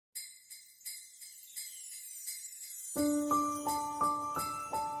It's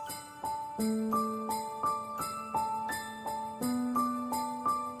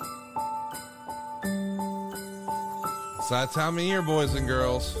that time of year, boys and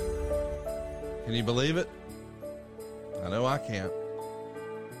girls. Can you believe it? I know I can't.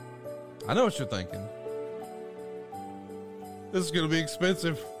 I know what you're thinking. This is going to be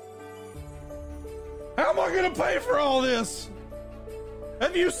expensive. How am I going to pay for all this?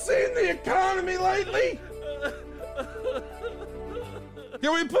 Have you seen the economy lately?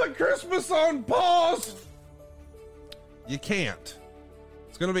 Can we put Christmas on pause? You can't.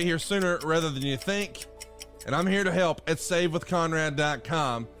 It's going to be here sooner rather than you think. And I'm here to help at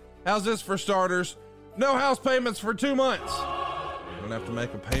SaveWithConrad.com. How's this for starters? No house payments for 2 months. You don't have to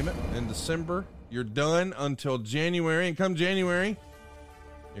make a payment in December. You're done until January. And come January,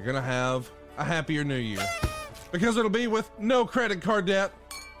 you're going to have a happier new year. Because it'll be with no credit card debt.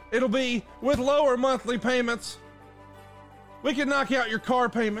 It'll be with lower monthly payments. We can knock out your car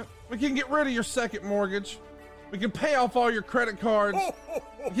payment. We can get rid of your second mortgage. We can pay off all your credit cards.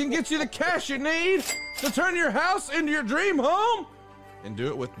 We can get you the cash you need to turn your house into your dream home. And do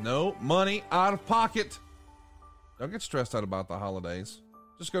it with no money out of pocket. Don't get stressed out about the holidays.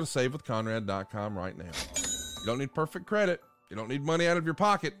 Just go to SaveWithConrad.com right now. You don't need perfect credit. You don't need money out of your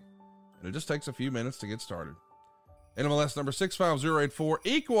pocket. And it just takes a few minutes to get started. NMLS number 65084,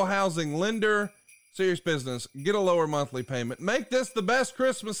 equal housing lender. Serious business. Get a lower monthly payment. Make this the best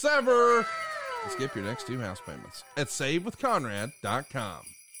Christmas ever. And skip your next 2 house payments at SaveWithConrad.com.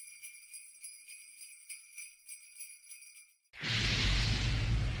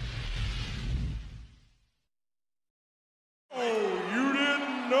 Oh, you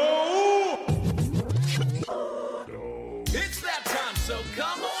didn't know? It's that time, so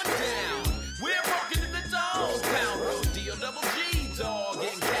come on down. We're walking in the dog pound road. D-O-double-G, dog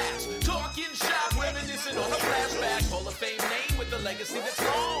and cash. Talking shop, reminiscing on a flashback. Hall of Fame name with the legacy that's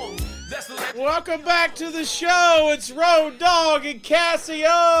long. That's the Welcome back to the show. It's Road Dogg and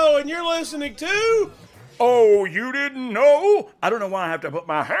Cassio, and you're listening to... Oh, you didn't know? I don't know why I have to put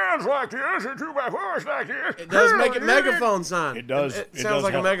my hands like this and do my voice like this. It does make a megaphone sound. It does. It does sounds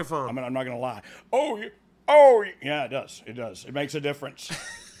like help. a megaphone. I mean, I'm not going to lie. Yeah, it does. It does. It makes a difference.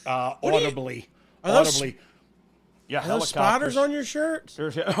 Audibly. Audibly. Yeah, Are those spiders on your shirt?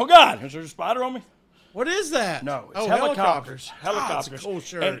 Oh, God. Is there a spider on me? What is that? No, it's oh, helicopters. Helicopters. Oh, it's a cool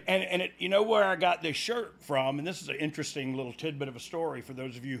shirt. And it, you know where I got this shirt from, and this is an interesting little tidbit of a story for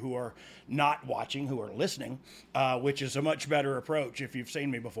those of you who are not watching, who are listening, which is a much better approach if you've seen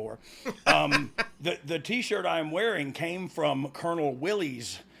me before. The T-shirt I'm wearing came from Colonel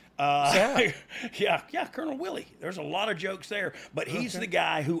Willie's. Yeah, Colonel Willie. There's a lot of jokes there, but he's the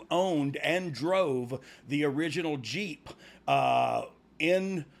guy who owned and drove the original Jeep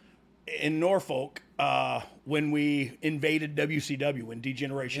in Norfolk when we invaded WCW, when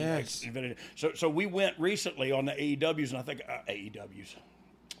Degeneration X invaded. So we went recently on the AEWs, and I think AEWs,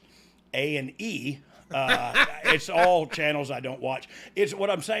 A&E. It's all channels I don't watch. It's what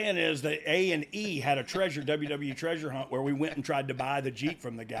I'm saying is that A&E had a WWE treasure hunt where we went and tried to buy the Jeep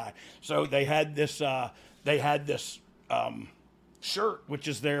from the guy. So they had this shirt, which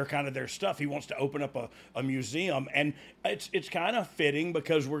is their kind of their stuff. He wants to open up a museum, and it's kind of fitting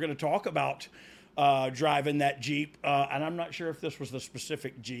because we're going to talk about driving that Jeep, and I'm not sure if this was the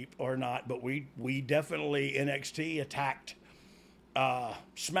specific Jeep or not, but we definitely NXT attacked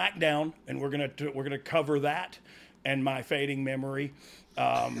SmackDown, and we're gonna cover that and my fading memory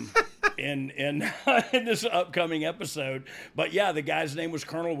in this upcoming episode. But yeah, the guy's name was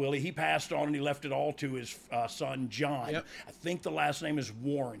Colonel Willie. He passed on and he left it all to his son John. Yep. I think the last name is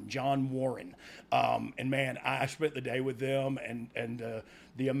Warren, John Warren. And man, I spent the day with them, and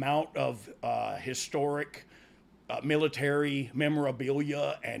the amount of historic military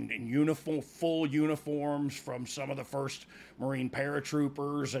memorabilia and full uniforms from some of the first Marine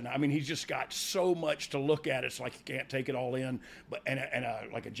paratroopers, and I mean, he's just got so much to look at. It's like you can't take it all in. But and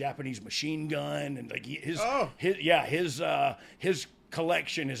like a Japanese machine gun, and like his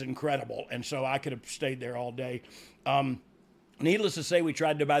collection is incredible. And so I could have stayed there all day. Needless to say, we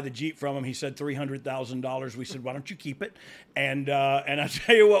tried to buy the Jeep from him. He said $300,000. We said, why don't you keep it? And I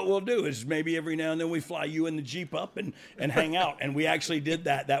tell you what we'll do is maybe every now and then we fly you in the Jeep up and hang out. And we actually did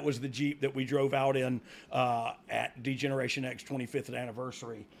that. That was the Jeep that we drove out in at Degeneration X 25th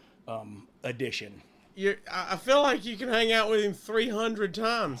anniversary edition. I feel like you can hang out with him 300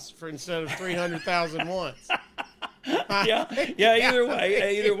 times instead of 300,000 once. yeah.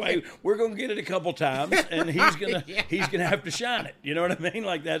 Either way, we're gonna get it a couple times, and he's gonna have to shine it. You know what I mean?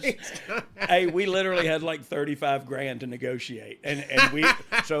 Like that's. Hey, we literally had like 35 grand to negotiate, and we.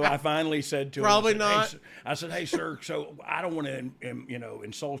 So I finally said to him, Probably not. Hey, I said, hey, sir. So I don't want to,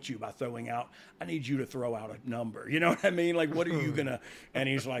 insult you by throwing out. I need you to throw out a number. You know what I mean? Like, what are you gonna? And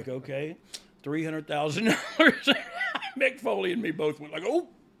he's like, okay, $300,000. Mick Foley and me both went like, oh.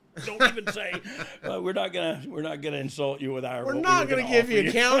 Don't even say we're not gonna insult you with our. We're not gonna give you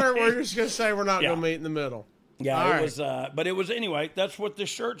a counter. We're just gonna say we're not gonna meet in the middle. Yeah, it was. But it was anyway. That's what this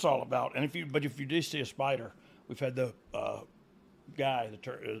shirt's all about. And if you do see a spider, we've had the guy,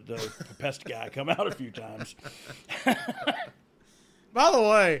 the pest guy, come out a few times. By the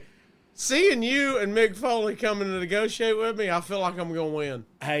way, seeing you and Mick Foley coming to negotiate with me, I feel like I'm going to win.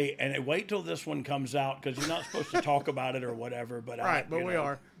 Hey, and wait till this one comes out because you're not supposed to talk about it or whatever. But but we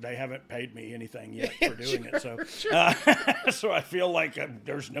are. They haven't paid me anything yet for doing it, so so I feel like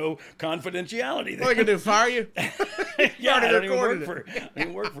there's no confidentiality there. What are you gonna do? Fire you? Yeah, I don't even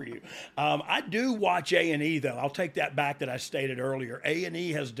work for you. I do watch A&E though. I'll take that back that I stated earlier.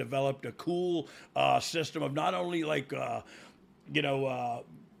 A&E has developed a cool system of not only like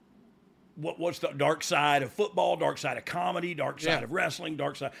what's the dark side of football, dark side of comedy, dark side of wrestling,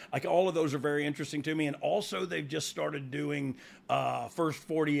 dark side, like all of those are very interesting to me. And also they've just started doing First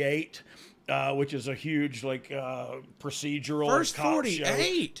 48, which is a huge procedural First cop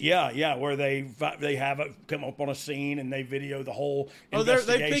 48. show. Yeah, where they have it come up on a scene and they video the whole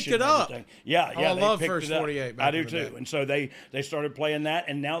investigation. They picked it up. Yeah, I love First 48. I do too. And so they started playing that,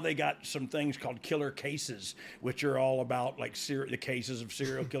 and now they got some things called killer cases, which are all about like the cases of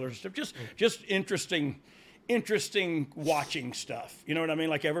serial killers and stuff. Just interesting watching stuff. You know what I mean?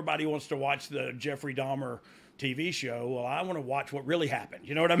 Like everybody wants to watch the Jeffrey Dahmer TV show. Well, I want to watch what really happened.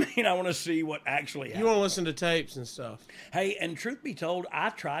 You know what I mean? I want to see what actually happened. You want to listen to tapes and stuff. Hey, and truth be told, I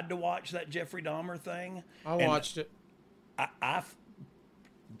tried to watch that Jeffrey Dahmer thing. I watched it. I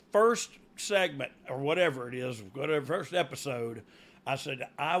first segment or whatever it is, first episode, I said,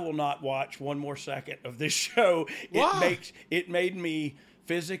 I will not watch one more second of this show. Why? It made me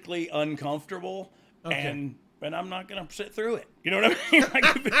physically uncomfortable, and I'm not going to sit through it. You know what I mean?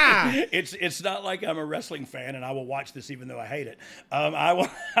 Like, it's not like I'm a wrestling fan and I will watch this even though I hate it.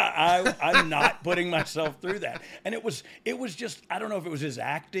 I'm not putting myself through that. And it was just, I don't know if it was his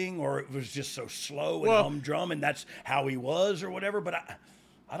acting or it was just so slow and humdrum and that's how he was or whatever. But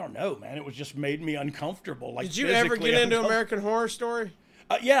I don't know, man. It was just made me uncomfortable. Like, did you ever get into American Horror Story?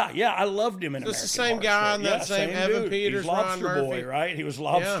 Yeah, I loved him in American It's the same Horror guy Story. and that same Evan dude. Peters, He's Lobster Ryan Boy, Murphy. right? He was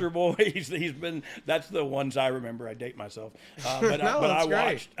Lobster Boy. He's been. That's the ones I remember. I date myself, but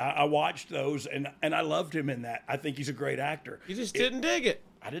I watched those and I loved him in that. I think he's a great actor. You just didn't dig it.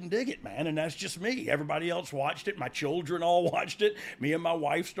 I didn't dig it, man, and that's just me. Everybody else watched it. My children all watched it. Me and my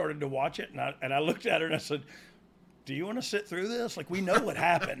wife started to watch it, and I looked at her and I said, do you want to sit through this? Like, we know what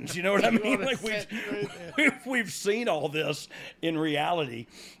happens. You know what I mean? Like, we've seen all this in reality.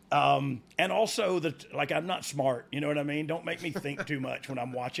 And also I'm not smart. You know what I mean? Don't make me think too much when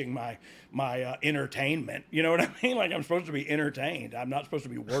I'm watching my entertainment. You know what I mean? Like, I'm supposed to be entertained. I'm not supposed to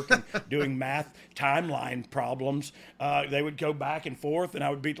be working, doing math timeline problems. They would go back and forth and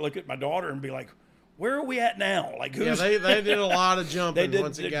I would look at my daughter and be like, where are we at now? Like, who's... Yeah, they did a lot of jumping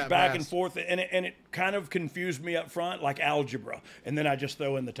once it got back past. and forth, and it kind of confused me up front, like algebra, and then I just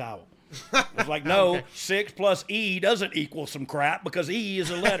throw in the towel. It was like, no, 6 plus E doesn't equal some crap because E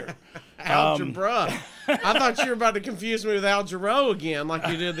is a letter. Algebra. I thought you were about to confuse me with Algero again, like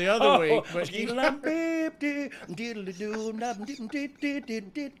you did the other week. But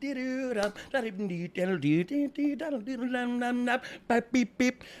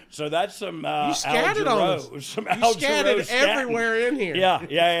so that's some you scattered on us. You scattered everywhere in here.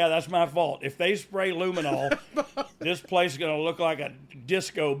 Yeah. That's my fault. If they spray luminol, this place is going to look like a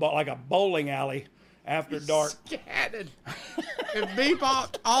disco, like a bowling alley after dark. Scattered. And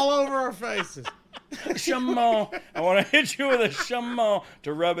bebop all over our faces. Chamon. I want to hit you with a chamon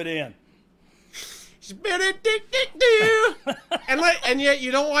to rub it in. And yet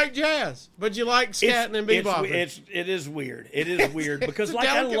you don't like jazz, but you like scatting and bebopping. It is weird. It is weird because like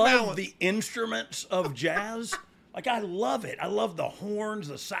I love the instruments of jazz. Like, I love it. I love the horns,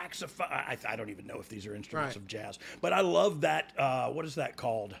 the saxophone. I don't even know if these are instruments of jazz, but I love that. What is that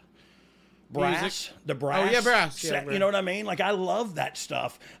called? Brass. Music. The brass. Oh, yeah, brass. Yeah, you know what I mean? Like, I love that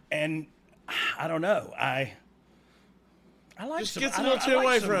stuff. And I don't know. I like just some. gets a little too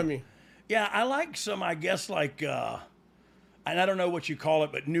away from you. Yeah, I like some, I guess, like and I don't know what you call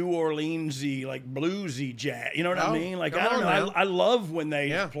it, but New Orleans-y, like bluesy jazz. You know what I mean? Like, come I don't on know. now. I love when they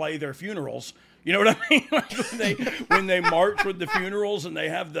Yeah. play their funerals. You know what I mean? Like when they march with the funerals and they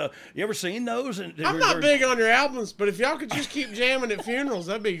have the. You ever seen those? And I'm not big on your albums, but if y'all could just keep jamming at funerals,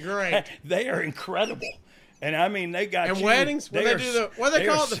 that'd be great. They are incredible, and I mean they got And you, weddings, when they do the what they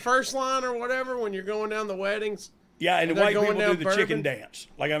call it, the are- first line or whatever, when you're going down the weddings. Yeah, and the they're white going people do down the bourbon. chicken dance.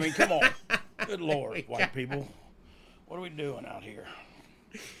 Like, I mean, come on. Good Lord, white people. What are we doing out here?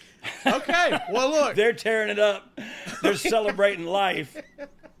 Okay, well look, They're tearing it up. They're celebrating life.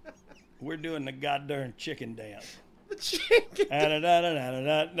 We're doing the goddamn chicken dance. chicken. Where's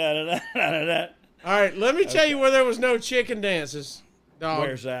All right, let me tell you where there was no chicken dances,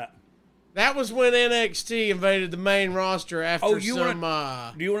 dog. that? That was when NXT invaded the main roster after Oh, you some.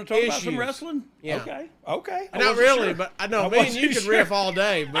 Do you want to talk about some issues. wrestling? Yeah. Okay. I Not wasn't really, sure. but I know I me and you wasn't could sure. riff all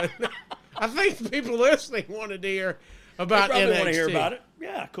day, but I think the people listening wanted to hear I about probably NXT. want to hear about it.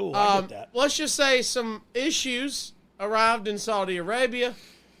 Yeah, cool. I get that. Let's just say some issues arrived in Saudi Arabia,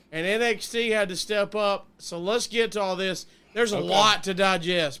 and NXT had to step up. So let's get to all this. There's a lot to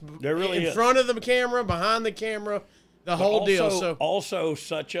digest. There really in is. front of the camera, behind the camera, the whole deal. So Also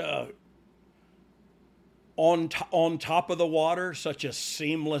such a on top of the water, such a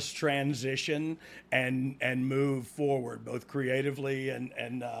seamless transition and move forward, both creatively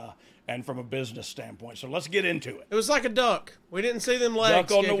and from a business standpoint. So let's get into it. it was like a duck. We didn't see them legs.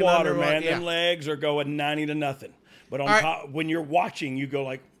 Duck on the kicking water, under man. Yeah. Them legs are going 90-0. But on right. top, when you're watching, you go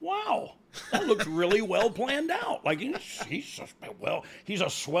like, "Wow, that looks really well planned out." Like he's a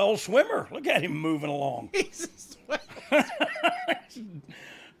swell swimmer. Look at him moving along.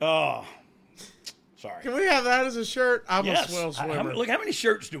 Oh, sorry. Can we have that as a shirt? I'm Yes. a swell swimmer. Look how many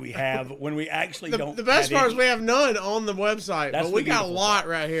shirts do we have when we actually don't. The best have part is any? we have none on the website, That's but we the got a beautiful lot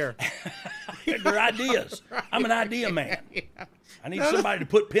right here. They're ideas. I'm an idea man. I need somebody to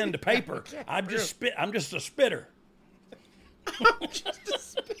put pen to paper. I'm just a spitter.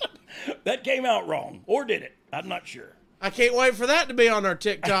 That came out wrong, or did it? I'm not sure. I can't wait for that to be on our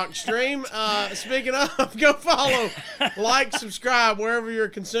TikTok stream. Speaking of, go follow, like, subscribe wherever you're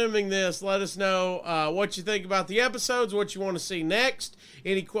consuming this. Let us know what you think about the episodes, what you want to see next,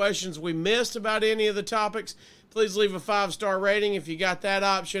 any questions we missed about any of the topics. Please leave a 5-star rating if you got that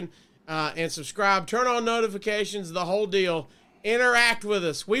option, and subscribe. Turn on notifications, the whole deal. Interact with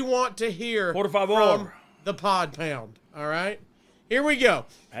us. We want to hear Por favor. from the Pod Pound. All right? Here we go.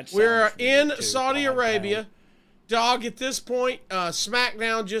 That We're sounds in weird, too, Saudi Pod Arabia. Pound. Dog, at this point,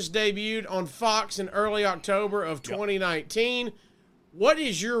 SmackDown just debuted on Fox in early October of 2019. What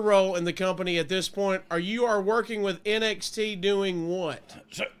is your role in the company at this point? You are working with NXT doing what?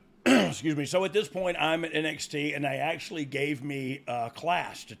 So, excuse me. So at this point, I'm at NXT, and they actually gave me a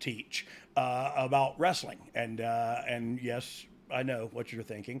class to teach about wrestling. And yes, I know what you're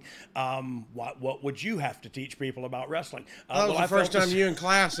thinking. What would you have to teach people about wrestling? That was I the first felt time you and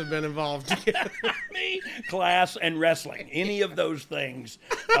class have been involved together. me, class, and wrestling. Any of those things,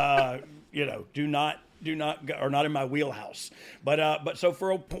 do not are not in my wheelhouse. But so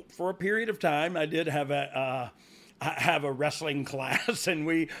for a period of time, I did have a wrestling class, and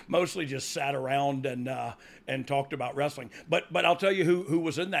we mostly just sat around and talked about wrestling. But I'll tell you who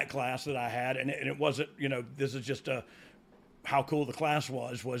was in that class that I had, and it wasn't, this is just how cool the class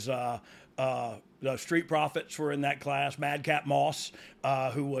was the Street Profits were in that class. Madcap Moss,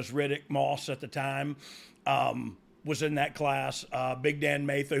 who was Riddick Moss at the time, was in that class. Big Dan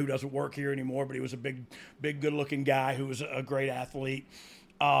Matha, who doesn't work here anymore, but he was a big, good-looking guy who was a great athlete.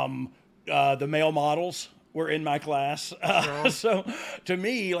 The male models were in my class. So to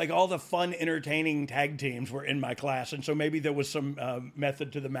me, like, all the fun, entertaining tag teams were in my class. And so maybe there was some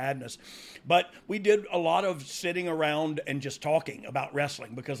method to the madness. But we did a lot of sitting around and just talking about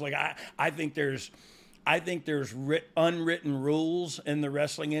wrestling, because like I think there's unwritten rules in the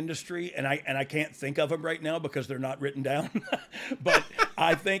wrestling industry, and I can't think of them right now because they're not written down. But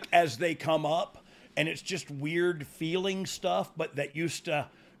I think as they come up, and it's just weird feeling stuff, but it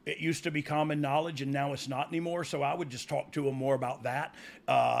used to be common knowledge, and now it's not anymore. So I would just talk to them more about that,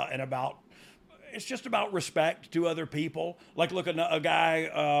 and it's just about respect to other people. Like, look, a guy,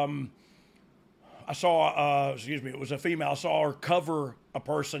 I saw, it was a female. I saw her cover a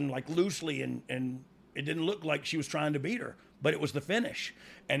person like loosely, and it didn't look like she was trying to beat her, but it was the finish.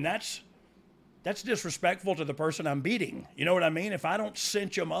 And that's disrespectful to the person I'm beating. You know what I mean? If I don't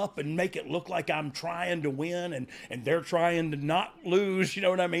cinch them up and make it look like I'm trying to win and they're trying to not lose, you know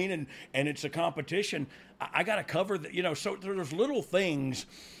what I mean? And it's a competition, I got to cover that, so there's little things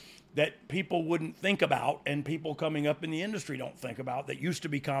that people wouldn't think about, and people coming up in the industry don't think about, that used to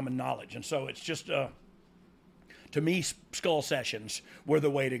be common knowledge. And so it's just To me, skull sessions were the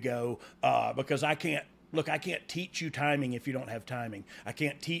way to go because I can't teach you timing if you don't have timing. I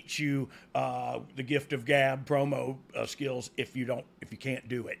can't teach you the gift of gab promo skills if you can't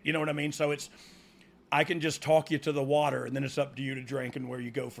do it. You know what I mean? So I can just talk you to the water, and then it's up to you to drink and where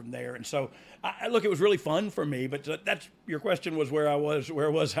you go from there. And so, it was really fun for me. But that's your question was where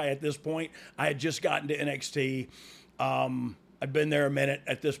was I at this point? I had just gotten to NXT. I'd been there a minute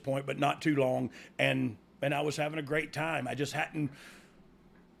at this point, but not too long, and I was having a great time. I just hadn't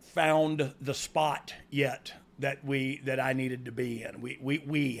found the spot yet that I needed to be in.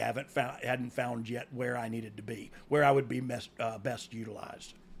 We hadn't found yet where I needed to be, where I would be best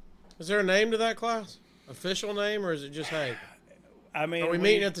utilized. Is there a name to that class? Official name, or is it just, hey? I mean, are we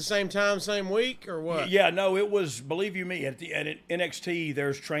meeting at the same time, same week, or what? Yeah, no, it was, believe you me, at NXT,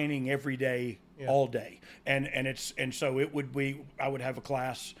 there's training every day, all day. And so it would be, I would have a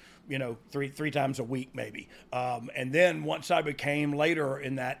class, three times a week maybe. And then once I became later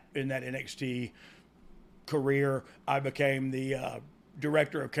in that NXT career, I became the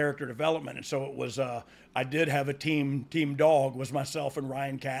director of character development. And so it was, I did have a team dog was myself and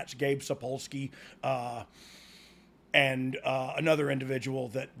Ryan Katz, Gabe Sapolsky, and another individual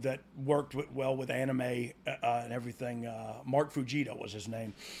that worked well with anime and everything. Mark Fujita was his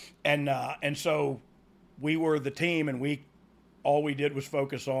name. And so we were the team, and all we did was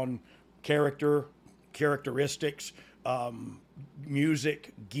focus on characteristics,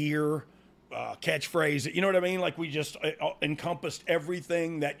 music, gear, catchphrase. You know what I mean? Like we just encompassed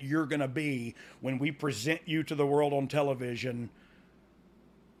everything that you're going to be when we present you to the world on television.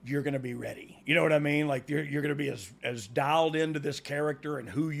 You're going to be ready. You know what I mean? Like you're going to be as dialed into this character and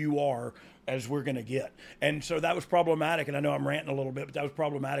who you are as we're going to get. And so that was problematic. And I know I'm ranting a little bit, but that was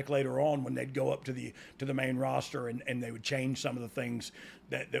problematic later on when they'd go up to the main roster and they would change some of the things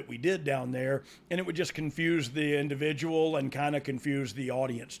that we did down there. And it would just confuse the individual and kind of confuse the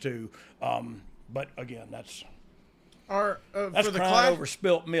audience too. But again, that's for the crying class over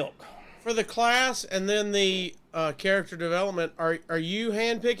spilt milk. For the class and then the character development, are you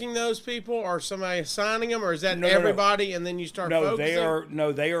handpicking those people, or somebody assigning them, or is that everybody and then you start focusing? They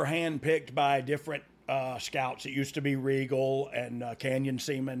are handpicked by different scouts. It used to be Regal and Canyon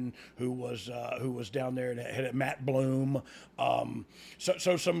Seaman, who was down there, and had Matt Bloom.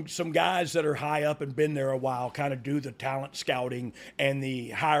 So some guys that are high up and been there a while kind of do the talent scouting and the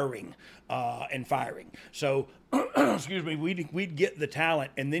hiring and firing. So excuse me, we'd get the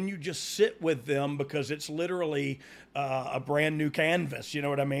talent, and then you just sit with them because it's literally a brand new canvas. You know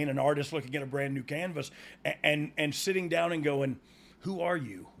what I mean? An artist looking at a brand new canvas and sitting down and going, who are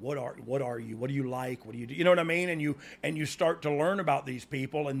you? What are you? What do you like? What do you do? You know what I mean? And you start to learn about these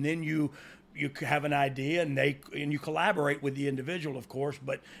people, and then you have an idea, and you collaborate with the individual, of course,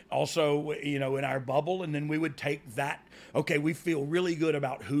 but also, in our bubble. And then we would take that. Okay, we feel really good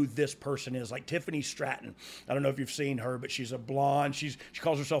about who this person is. Like Tiffany Stratton. I don't know if you've seen her, but she's a blonde. She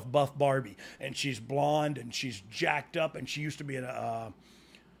calls herself Buff Barbie, and she's blonde and she's jacked up, and she used to be a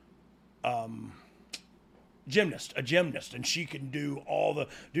gymnast, and she can do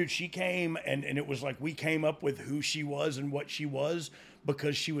she came and it was like we came up with who she was and what she was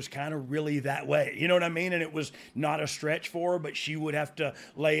because she was kind of really that way. You know what I mean? And it was not a stretch for her, but she would have to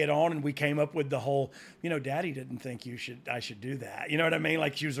lay it on, and we came up with the whole, Daddy didn't think I should do that. You know what I mean?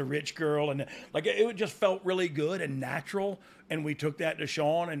 Like she was a rich girl, and like it just felt really good and natural. And we took that to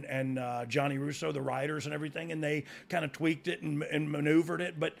Sean and Johnny Russo, the writers and everything, and they kind of tweaked it and maneuvered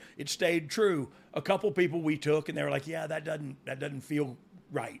it, but it stayed true. A couple people we took, and they were like, yeah, that doesn't feel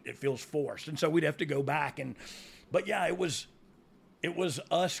right. It feels forced. And so we'd have to go back. But yeah, it was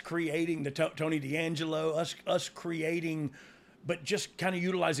us creating the Tony D'Angelo, us creating, but just kind of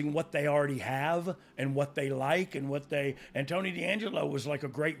utilizing what they already have and what they like and and Tony D'Angelo was like a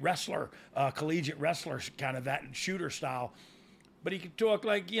great wrestler, collegiate wrestler, kind of that shooter style. But he could talk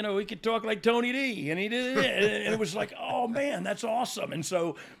like Tony D, and he did it, and it was like, oh man, that's awesome. And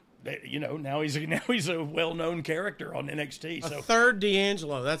so, now he's a well-known character on NXT. So a third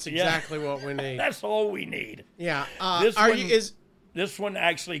D'Angelo, that's exactly what we need. That's all we need. Yeah. This one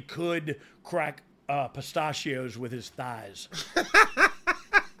actually could crack pistachios with his thighs.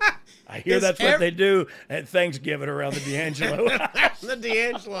 I hear that's what they do at Thanksgiving around the D'Angelo. The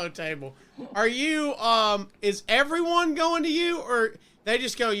D'Angelo table. Are you, is everyone going to you, or they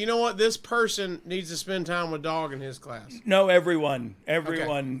just go, you know what, this person needs to spend time with Dog in his class? No, everyone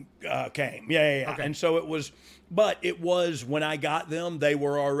came. Yeah. Okay. And so it was when I got them, they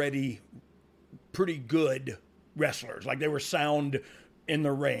were already pretty good wrestlers. Like they were sound in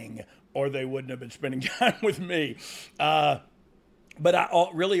the ring, or they wouldn't have been spending time with me. But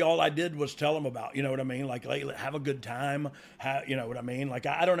really all I did was tell them about, you know what I mean? Like, have a good time. You know what I mean? Like,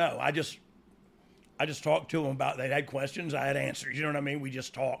 I don't know. I just talked to them about, they had questions, I had answers. You know what I mean? We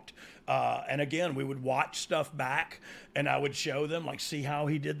just talked. And again, we would watch stuff back and I would show them, like, see how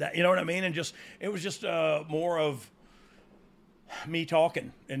he did that. You know what I mean? And it was just more of me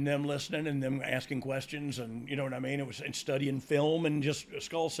talking and them listening and them asking questions. And you know what I mean? It was and studying film and just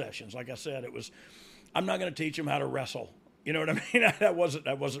skull sessions. Like I said, I'm not going to teach them how to wrestle. You know what I mean? That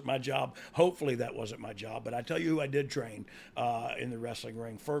wasn't my job. Hopefully that wasn't my job. But I tell you who I did train in the wrestling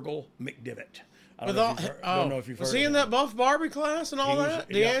ring, Fergal McDivitt. I don't know if you've heard was he in that Buff Barbie class and all that?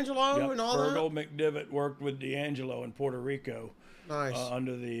 D'Angelo and all that? Fergal McDivitt worked with D'Angelo in Puerto Rico. Nice.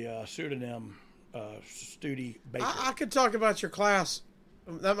 Under the pseudonym Studi Baker. I could talk about your class.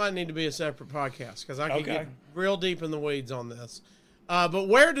 That might need to be a separate podcast because I could get real deep in the weeds on this. But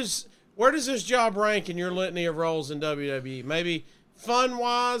where does this job rank in your litany of roles in WWE? Maybe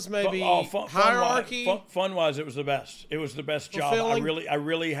fun-wise, maybe hierarchy? Fun-wise, it was the best. It was the best job. I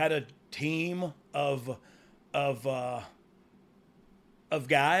really had a team of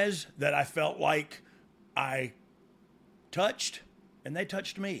guys that I felt like I touched, and they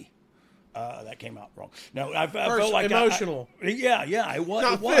touched me. That came out wrong. No, I felt like emotional. Yeah, it was.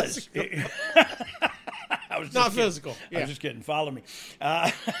 Not physical. I was just not kidding. physical. Yeah. I was just kidding. Follow me.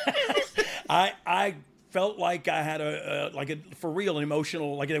 I felt like I had for real an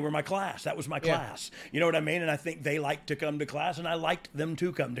emotional, like they were my class. That was my class. You know what I mean? And I think they liked to come to class, and I liked them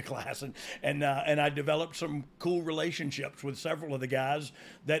to come to class. And I developed some cool relationships with several of the guys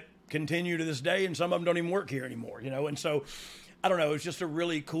that continue to this day, and some of them don't even work here anymore. You know, and so I don't know. It was just a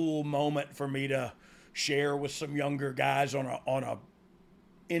really cool moment for me to share with some younger guys on a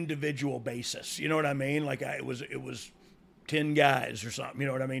individual basis. You know what I mean? Like it was 10 guys or something, you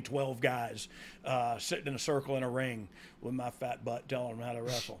know what I mean? 12 guys sitting in a circle in a ring with my fat butt telling them how to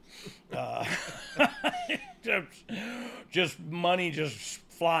wrestle. Just money just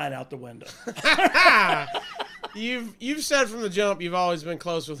flying out the window. You've said from the jump you've always been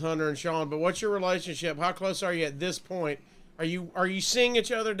close with Hunter and Sean, but what's your relationship? How close are you at this point? Are you seeing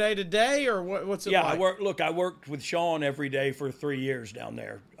each other day to day, or what's it like? I worked with Sean every day for 3 years down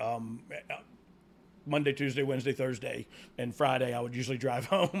there. Monday, Tuesday, Wednesday, Thursday, and Friday I would usually drive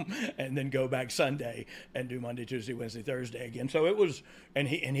home and then go back Sunday and do Monday, Tuesday, Wednesday, Thursday again. So it was, and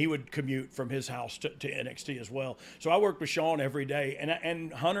he would commute from his house to NXT as well. So I worked with Sean every day,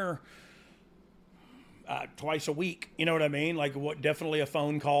 and Hunter twice a week. You know what I mean? Like definitely a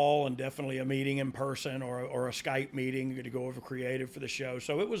phone call and definitely a meeting in person or a Skype meeting to go over creative for the show.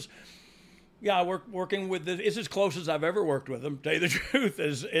 So it was. Yeah, working with it's as close as I've ever worked with them. To tell you the truth,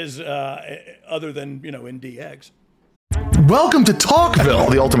 is other than in DX. Welcome to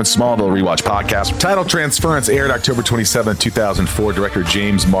Talkville, the ultimate Smallville rewatch podcast. Title Transference aired October 27, 2004. Director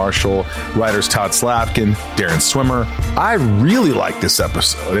James Marshall, writers Todd Slavkin, Darren Swimmer. I really like this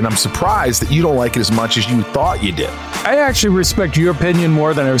episode, and I'm surprised that you don't like it as much as you thought you did. I actually respect your opinion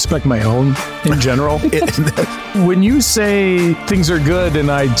more than I respect my own in general. When you say things are good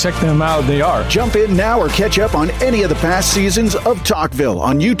and I check them out, they are. Jump in now or catch up on any of the past seasons of Talkville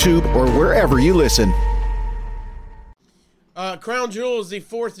on YouTube or wherever you listen. Crown Jewel is the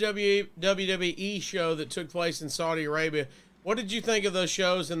fourth WWE show that took place in Saudi Arabia. What did you think of those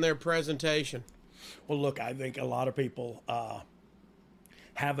shows and their presentation? Well, look, I think a lot of people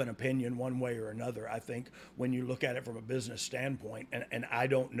have an opinion one way or another. I think when you look at it from a business standpoint, and I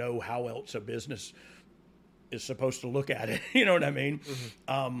don't know how else a business is supposed to look at it. You know what I mean?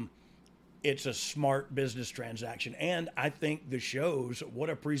 Mm-hmm. It's a smart business transaction, and I think the shows,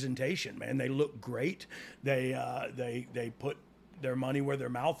 what a presentation, man! They look great. They put their money where their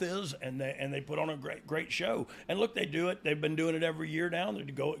mouth is, and they put on a great show. And look, they do it. They've been doing it every year now. They're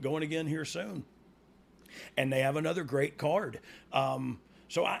going again here soon, and they have another great card.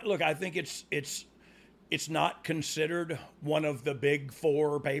 So I think it's not considered one of the big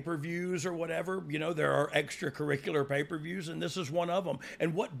four pay-per-views or whatever. There are extracurricular pay-per-views, and this is one of them.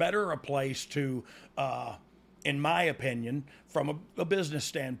 And what better a place to, in my opinion, from a business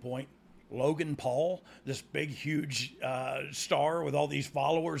standpoint, Logan Paul, this big, huge star with all these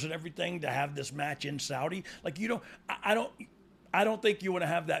followers and everything, to have this match in Saudi. Like, I don't think you want to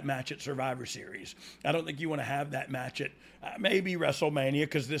have that match at Survivor Series. I don't think you want to have that match at maybe WrestleMania,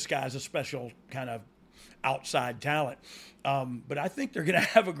 because this guy's a special kind of outside talent. But I think they're going to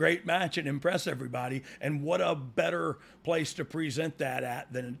have a great match and impress everybody. And what a better place to present that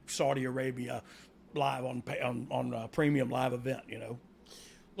at than Saudi Arabia live on a premium live event,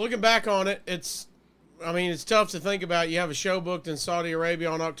 Looking back on it, it's tough to think about. You have a show booked in Saudi Arabia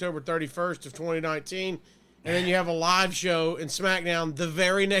on October 31st of 2019, and then you have a live show in SmackDown the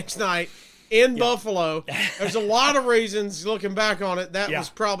very next night in Buffalo. There's a lot of reasons, looking back on it, that was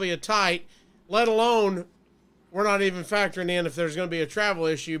probably a tight, let alone we're not even factoring in if there's going to be a travel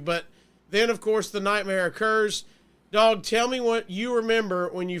issue. But then, of course, the nightmare occurs. Dog, tell me what you remember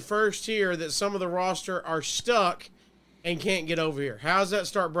when you first hear that some of the roster are stuck and can't get over here. How does that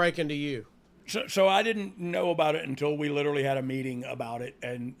start breaking to you? So I didn't know about it until we literally had a meeting about it,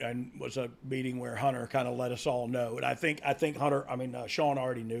 and was a meeting where Hunter kind of let us all know. And I think Hunter, Sean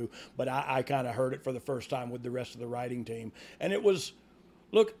already knew, but I kind of heard it for the first time with the rest of the writing team. And it was,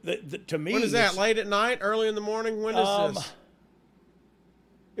 look, to me. When is that, late at night, early in the morning? When is this?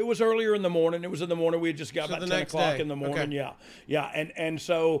 It was earlier in the morning. It was in the morning. We had just got about 10 o'clock in the morning. Okay. Yeah. And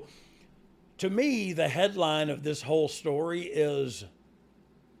so to me, the headline of this whole story is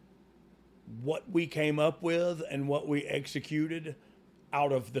what we came up with and what we executed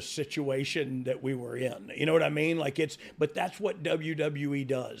out of the situation that we were in. You know what I mean? But that's what WWE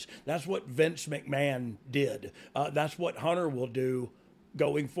does. That's what Vince McMahon did. That's what Hunter will do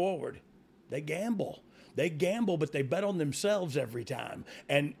going forward. They gamble. But they bet on themselves every time.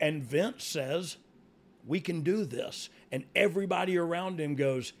 And Vince says, we can do this. And everybody around him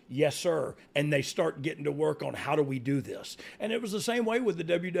goes, yes, sir. And they start getting to work on how do we do this. And it was the same way with the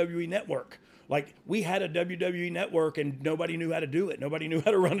WWE Network. Like, we had a WWE Network and nobody knew how to do it. Nobody knew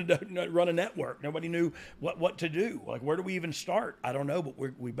how to run a network. Nobody knew what to do. Like, where do we even start? I don't know, but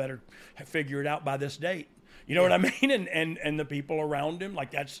we better figure it out by this date. You know what I mean? And the people around him,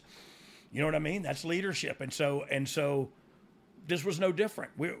 like, that's, you know what I mean? That's leadership. And so this was no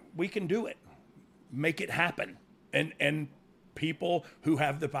different. We can do it. Make it happen. And people who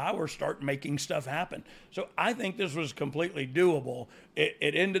have the power start making stuff happen. So I think this was completely doable.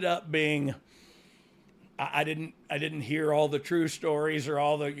 It ended up being, I didn't hear all the true stories or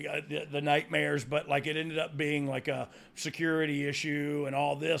all the nightmares, but like it ended up being like a security issue and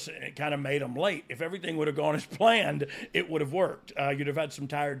all this, and it kind of made them late. If everything would have gone as planned, it would have worked. You'd have had some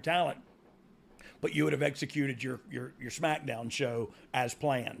tired talent, but you would have executed your SmackDown show as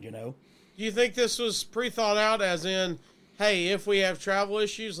planned, you know? Do you think this was pre-thought out, as in, hey, if we have travel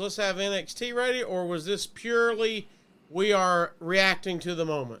issues, let's have NXT ready? Or was this purely we are reacting to the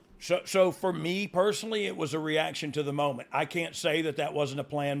moment? So for me personally, it was a reaction to the moment. I can't say that wasn't a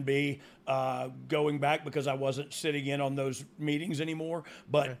plan B going back, because I wasn't sitting in on those meetings anymore.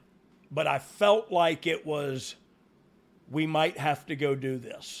 But I felt like it was, we might have to go do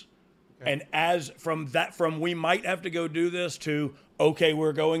this. Okay. And as from we might have to go do this to, okay,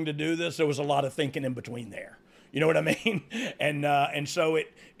 we're going to do this, there was a lot of thinking in between there. You know what I mean? And so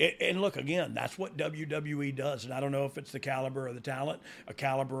and look, again, that's what WWE does. And I don't know if it's the caliber of the talent, a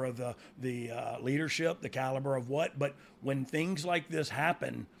caliber of the leadership, the caliber of what, but when things like this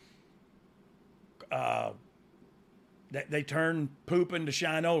happen, they turn poop into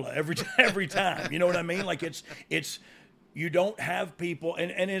shinola every time. You know what I mean? Like it's you don't have people,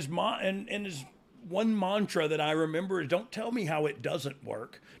 and his one mantra that I remember is, don't tell me how it doesn't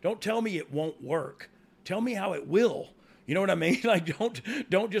work. Don't tell me it won't work. Tell me how it will. You know what I mean? Like,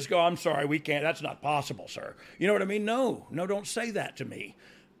 don't just go, I'm sorry, we can't. That's not possible, sir. You know what I mean? No, don't say that to me.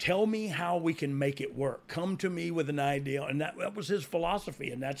 Tell me how we can make it work. Come to me with an idea. And that was his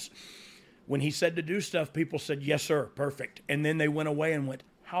philosophy. And that's when he said to do stuff, people said, yes, sir, perfect. And then they went away and went,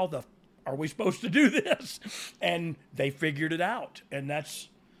 how the are we supposed to do this? And they figured it out. And that's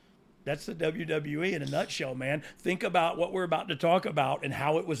the WWE in a nutshell, man. Think about what we're about to talk about and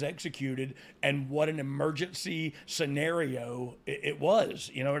how it was executed and what an emergency scenario it was.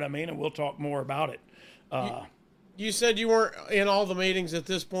 You know what I mean? And we'll talk more about it. You said you weren't in all the meetings at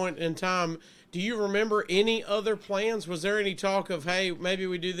this point in time. Do you remember any other plans? Was there any talk of, hey, maybe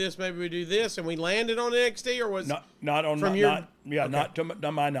we do this, and we landed on NXT, or was not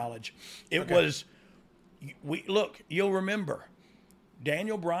to my knowledge. It was. Look, you'll remember.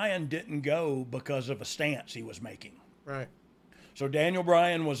 Daniel Bryan didn't go because of a stance he was making. Right. So Daniel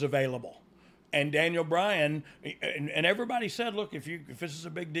Bryan was available. And Daniel Bryan, and everybody said, look, if this is a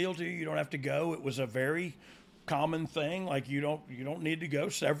big deal to you, you don't have to go. It was a very common thing. Like, you don't need to go.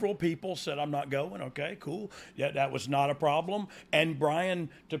 Several people said, I'm not going. Okay, cool. Yeah, that was not a problem. And Bryan,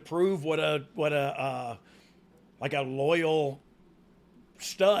 to prove what a loyal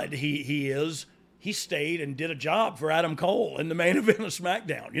stud he is, he stayed and did a job for Adam Cole in the main event of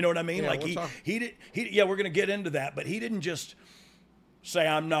SmackDown. You know what I mean? Yeah, like he did. Yeah, we're going to get into that, but he didn't just say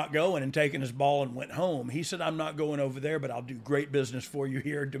I'm not going and taking his ball and went home. He said, I'm not going over there, but I'll do great business for you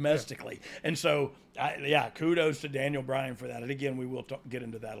here domestically. Yeah. And so, kudos to Daniel Bryan for that. And again, we will get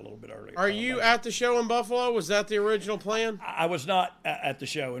into that a little bit earlier. Are you at the show in Buffalo? Was that the original plan? I was not at the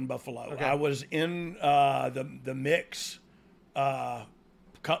show in Buffalo. Okay. I was in the mix,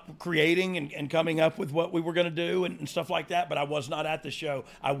 creating and coming up with what we were going to do and stuff like that, but I was not at the show.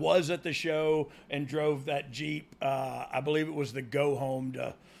 I was at the show and drove that Jeep. I believe it was the Go Home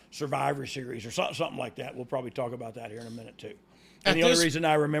to Survivor Series or something like that. We'll probably talk about that here in a minute too. And the only reason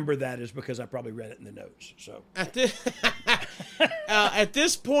I remember that is because I probably read it in the notes. So at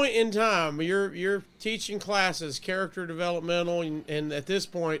this point in time, you're teaching classes, character developmental, and at this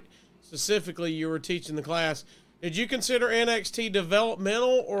point specifically, you were teaching the class. Did you consider NXT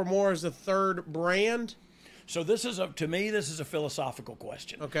developmental or more as a third brand? So this is to me, this is a philosophical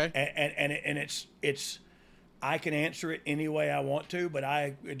question. Okay. And it's I can answer it any way I want to, but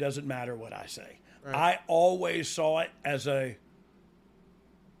it doesn't matter what I say. Right. I always saw it as I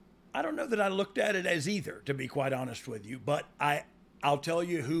don't know that I looked at it as either, to be quite honest with you, but I'll tell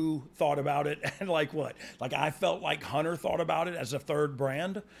you who thought about it and like what. Like I felt like Hunter thought about it as a third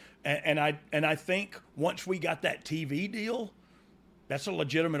brand. And I think once we got that TV deal, that's a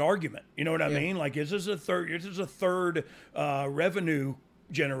legitimate argument. You know what I mean? Like, is this a third revenue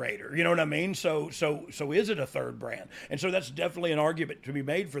generator? You know what I mean? So is it a third brand? And so that's definitely an argument to be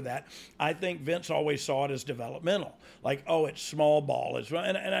made for that. I think Vince always saw it as developmental. Like, oh, it's small ball.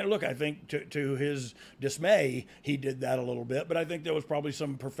 I think to his dismay, he did that a little bit. But I think there was probably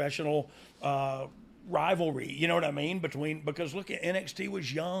some professional rivalry, you know what I mean, because look, at NXT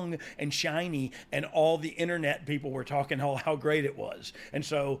was young and shiny and all the internet people were talking how great it was. And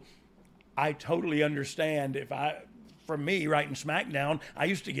so I totally understand for me writing SmackDown, I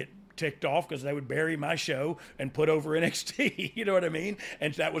used to get ticked off because they would bury my show and put over NXT, you know what I mean?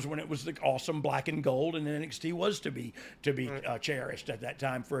 And that was when it was the awesome black and gold, and NXT was to be cherished at that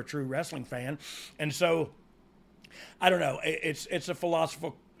time for a true wrestling fan. And so I don't know, it's a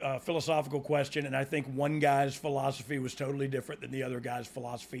philosophical question, and I think one guy's philosophy was totally different than the other guy's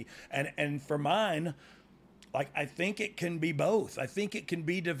philosophy. And for mine, like, I think it can be both. I think it can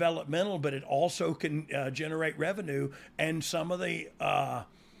be developmental, but it also can generate revenue. And some of the,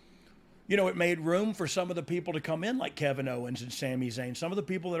 it made room for some of the people to come in, like Kevin Owens and Sami Zayn. Some of the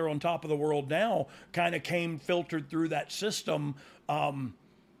people that are on top of the world now kind of came filtered through that system,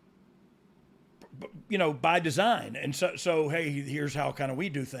 by design. And so, hey, here's how kind of we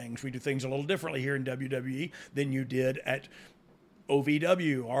do things. We do things a little differently here in WWE than you did at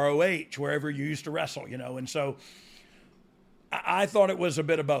OVW, ROH, wherever you used to wrestle, And so I thought it was a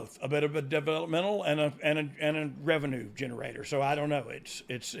bit of both, a bit of a developmental and a revenue generator. So I don't know.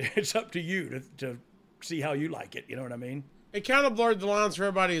 It's up to you to see how you like it. You know what I mean? It kind of blurred the lines for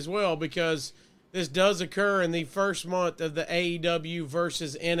everybody as well, because this does occur in the first month of the AEW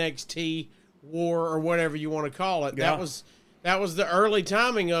versus NXT war, or whatever you want to call it. Yeah. That was the early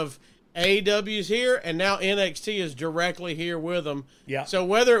timing of AEW's here, and now NXT is directly here with them. Yeah. So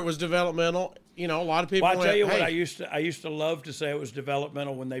whether it was developmental, a lot of people. Well, I tell you what, I used to love to say it was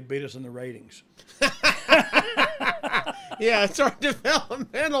developmental when they beat us in the ratings. Yeah, it's our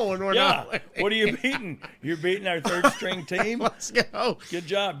developmental when we're not winning. What are you beating? You're beating our third string team. Let's go. Good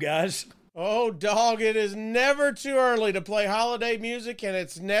job, guys. Oh, dog, it is never too early to play holiday music, and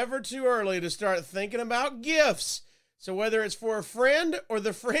it's never too early to start thinking about gifts. So whether it's for a friend or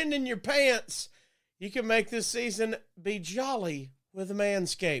the friend in your pants, you can make this season be jolly with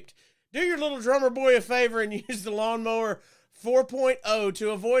Manscaped. Do your little drummer boy a favor and use the Lawnmower 4.0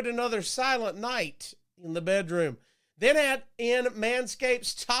 to avoid another silent night in the bedroom. Then add in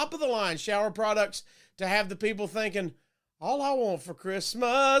Manscaped's top-of-the-line shower products to have the people thinking, all I want for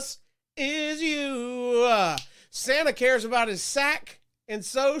Christmas is you. Santa cares about his sack, and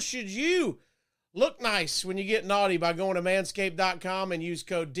so should you. Look nice when you get naughty by going to manscaped.com and use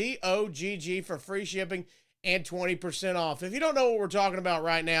code DOGG for free shipping and 20% off. If you don't know what we're talking about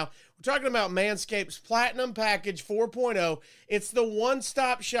right now, we're talking about Manscaped's Platinum Package 4.0. It's the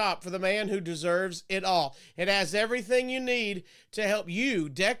one-stop shop for the man who deserves it all. It has everything you need to help you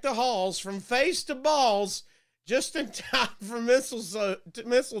deck the halls from face to balls just in time for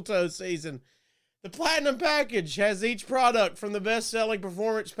mistletoe season. The Platinum Package has each product from the best-selling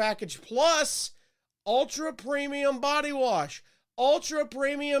Performance Package Plus, Ultra Premium Body Wash, Ultra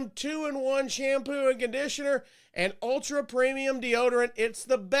Premium 2-in-1 Shampoo and Conditioner, and Ultra Premium Deodorant. It's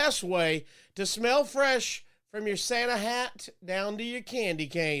the best way to smell fresh from your Santa hat down to your candy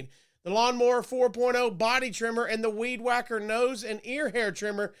cane. The Lawnmower 4.0 Body Trimmer and the Weed Whacker Nose and Ear Hair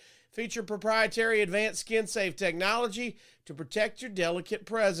Trimmer feature proprietary advanced skin-safe technology to protect your delicate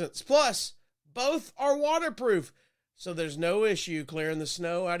presence. Plus, both are waterproof, so there's no issue clearing the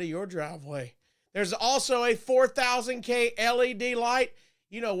snow out of your driveway. There's also a 4000K LED light.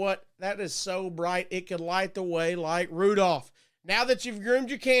 You know what? That is so bright it could light the way like Rudolph. Now that you've groomed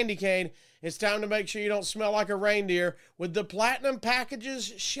your candy cane, it's time to make sure you don't smell like a reindeer with the Platinum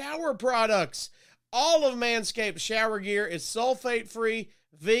Package's shower products. All of Manscaped's shower gear is sulfate-free,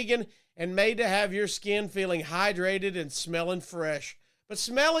 vegan, and made to have your skin feeling hydrated and smelling fresh. But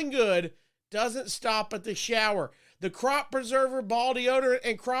smelling good doesn't stop at the shower. The Crop Preserver Ball Deodorant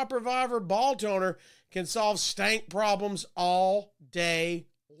and Crop Reviver Ball Toner can solve stank problems all day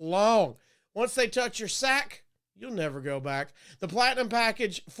long. Once they touch your sack, you'll never go back. The Platinum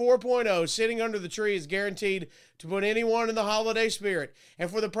Package 4.0 sitting under the tree is guaranteed to put anyone in the holiday spirit. And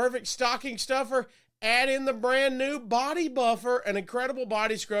for the perfect stocking stuffer, add in the brand new Body Buffer, an incredible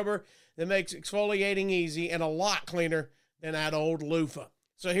body scrubber that makes exfoliating easy and a lot cleaner than that old loofah.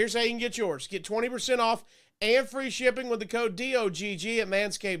 So here's how you can get yours. Get 20% off and free shipping with the code DOGG at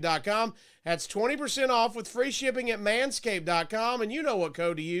manscaped.com. That's 20% off with free shipping at manscaped.com. And you know what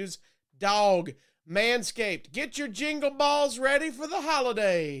code to use. DOG. Manscaped. Get your jingle balls ready for the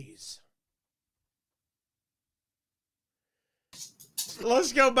holidays.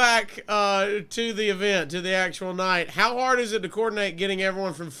 Let's go back to the event, to the actual night. How hard is it to coordinate getting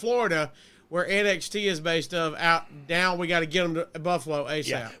everyone from Florida, where NXT is based out down? We got to get them to Buffalo ASAP.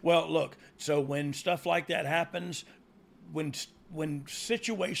 Yeah. Well, look, so when stuff like that happens, when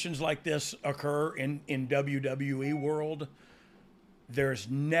situations like this occur in WWE world, there's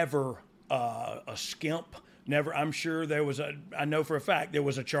never a skimp. Never. I'm sure I know for a fact there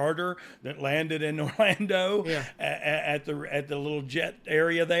was a charter that landed in Orlando at the little jet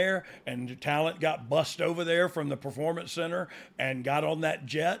area there, and the talent got bussed over there from the Performance Center and got on that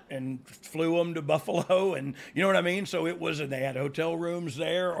jet and flew them to Buffalo, and you know what I mean. So and they had hotel rooms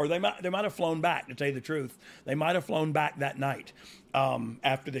there, or they might have flown back. To tell you the truth, they might have flown back that night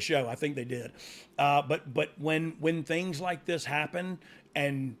after the show. I think they did. But when things like this happen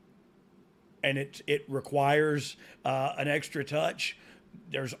and it requires an extra touch,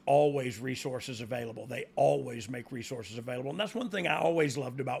 there's always resources available. They always make resources available. And that's one thing I always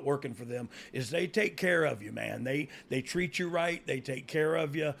loved about working for them is they take care of you, man. They treat you right. They take care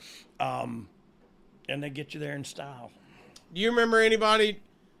of you. And they get you there in style. Do you remember anybody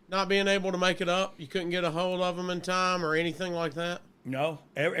not being able to make it up? You couldn't get a hold of them in time or anything like that? No.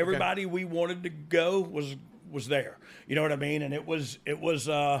 Everybody we wanted to go was there. You know what I mean? And it was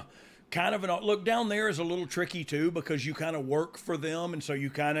kind of look down there is a little tricky too, because you kind of work for them. And so you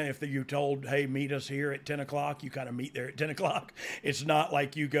kind of, if you're told, hey, meet us here at 10 o'clock, you kind of meet there at 10 o'clock. It's not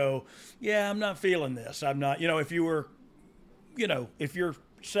like you go, yeah, I'm not feeling this. I'm not, if you're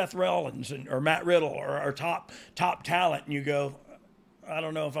Seth Rollins or Matt Riddle or top talent and you go, I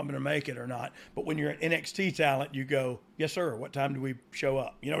don't know if I'm going to make it or not. But when you're an NXT talent, you go, yes, sir. What time do we show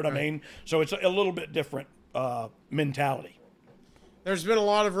up? You know what I mean? So it's a little bit different mentality. There's been a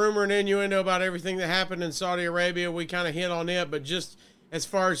lot of rumor and innuendo about everything that happened in Saudi Arabia. We kind of hit on it, but just as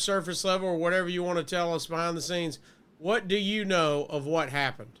far as surface level or whatever you want to tell us behind the scenes, what do you know of what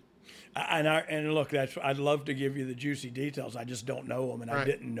happened? And look, I'd love to give you the juicy details. I just don't know them, and I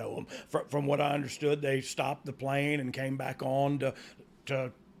didn't know them. From what I understood, they stopped the plane and came back on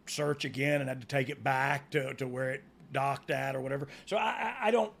to search again and had to take it back to where it docked at or whatever. So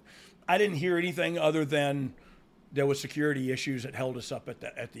I didn't hear anything other than there was security issues that held us up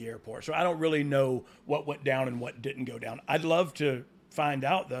at the airport. So I don't really know what went down and what didn't go down. I'd love to find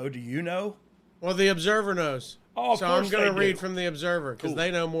out, though. Do you know? Well, the Observer knows. Oh, so I'm going to read from the Observer because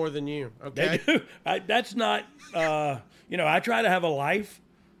they know more than you. Okay. They do. That's not, I try to have a life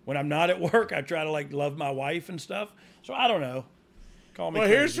when I'm not at work. I try to love my wife and stuff. So I don't know. Call me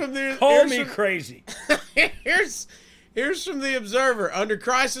crazy. Call me crazy. Here's from the Observer. Under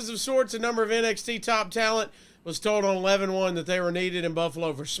crisis of sorts, a number of NXT top talent was told on 11/1 that they were needed in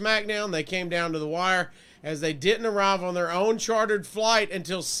Buffalo for SmackDown. They came down to the wire as they didn't arrive on their own chartered flight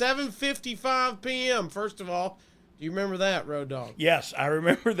until 7:55 p.m. First of all, do you remember that, Road Dogg? Yes, I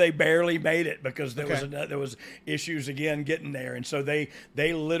remember they barely made it because there was issues again getting there, and so they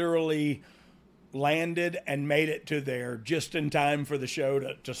literally landed and made it to there just in time for the show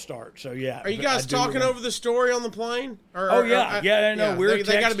to start. So yeah. Are you guys talking over the story on the plane? I know. We're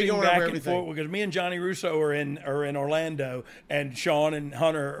they got to be going back over and everything forth because me and Johnny Russo are in Orlando, and Sean and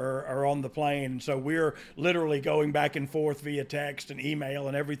Hunter are on the plane. So we're literally going back and forth via text and email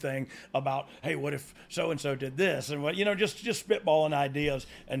and everything about, hey, what if so and so did this, and what, just spitballing ideas.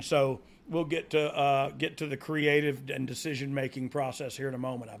 And so we'll get to the creative and decision making process here in a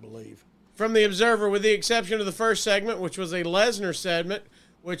moment, I believe. From the Observer, with the exception of the first segment, which was a Lesnar segment,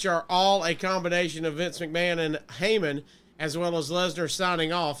 which are all a combination of Vince McMahon and Heyman, as well as Lesnar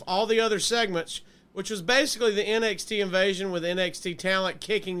signing off. All the other segments, which was basically the NXT invasion with NXT talent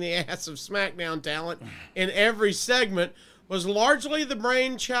kicking the ass of SmackDown talent in every segment, was largely the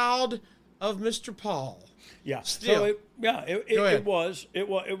brainchild of Mr. Paul. Yeah. Still. So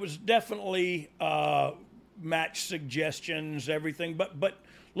it was definitely match suggestions, everything. But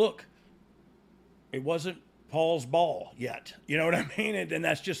look, it wasn't Paul's ball yet. You know what I mean? And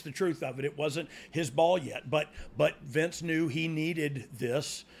that's just the truth of it. It wasn't his ball yet. But Vince knew he needed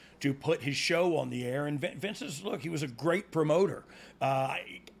this to put his show on the air. And Vince's, look, he was a great promoter.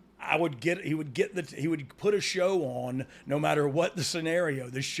 He would put a show on no matter what the scenario.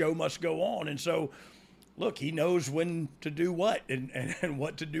 The show must go on. And so, look, he knows when to do what and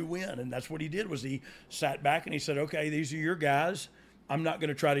what to do when. And that's what he did, was he sat back and he said, okay, these are your guys. I'm not going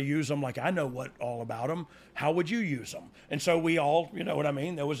to try to use them like I know all about them. How would you use them? And so we all, you know what I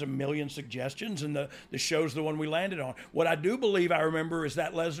mean? There was a million suggestions, and the show's the one we landed on. What I do believe I remember is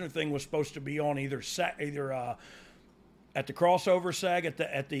that Lesnar thing was supposed to be on either at the crossover seg at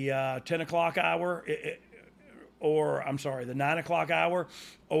the 10 o'clock hour, or I'm sorry, the 9 o'clock hour,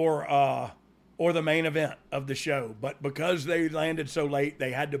 or the main event of the show. But because they landed so late,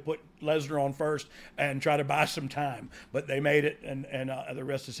 they had to put Lesnar on first and try to buy some time. But they made it, and the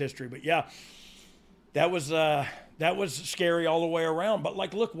rest is history. But yeah, that was scary all the way around. But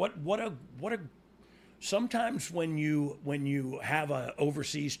like, look, what a sometimes when you have a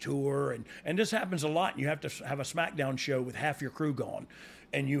overseas tour, and this happens a lot, and you have to have a SmackDown show with half your crew gone,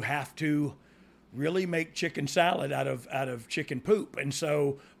 and you have to really make chicken salad out of chicken poop. And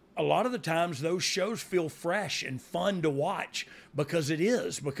so a lot of the times those shows feel fresh and fun to watch because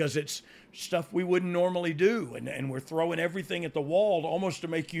it's stuff we wouldn't normally do. And we're throwing everything at the wall almost to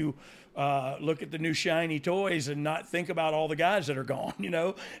make you look at the new shiny toys and not think about all the guys that are gone,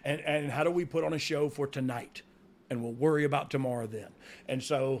 and how do we put on a show for tonight, and we'll worry about tomorrow then. And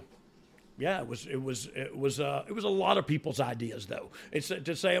so, yeah, it was a lot of people's ideas, though. It's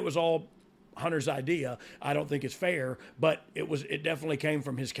to say it was all Hunter's idea, I don't think it's fair, but it definitely came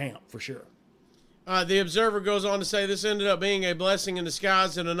from his camp for sure. The Observer goes on to say this ended up being a blessing in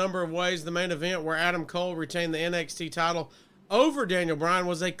disguise in a number of ways. The main event, where Adam Cole retained the NXT title over Daniel Bryan,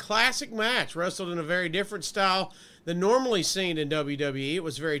 was a classic match, wrestled in a very different style than normally seen in WWE. It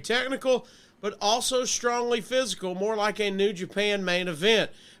was very technical, but also strongly physical, more like a New Japan main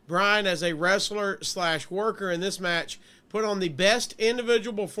event. Bryan, as a wrestler/worker in this match, put on the best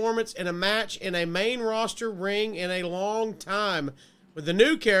individual performance in a match in a main roster ring in a long time. With the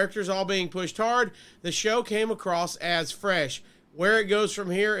new characters all being pushed hard, the show came across as fresh. Where it goes from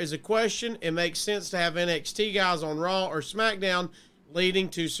here is a question. It makes sense to have NXT guys on Raw or SmackDown leading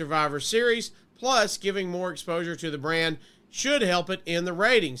to Survivor Series, plus giving more exposure to the brand should help it in the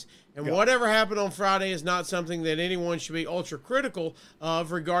ratings. And whatever happened on Friday is not something that anyone should be ultra critical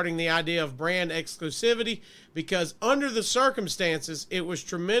of regarding the idea of brand exclusivity, because under the circumstances, it was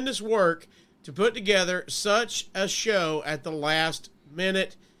tremendous work to put together such a show at the last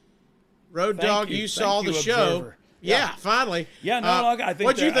minute. Road Dogg, you saw the show. Observer. Yeah, finally. Yeah, no, I think.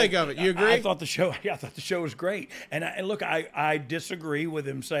 What'd you think of it? You agree? I thought the show was great. And look, I disagree with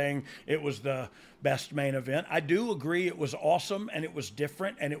him saying it was the best main event. I do agree it was awesome and it was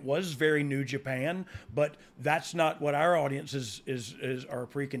different and it was very New Japan, but that's not what our audience is are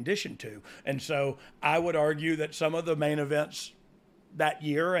preconditioned to. And so I would argue that some of the main events that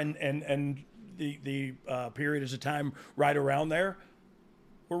year and the period of time right around there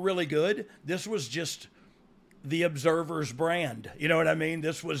were really good. This was just the Observer's brand. You know what I mean?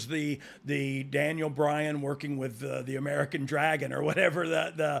 This was the Daniel Bryan working with the American Dragon or whatever,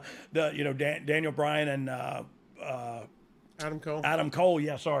 Daniel Bryan and Adam Cole. Adam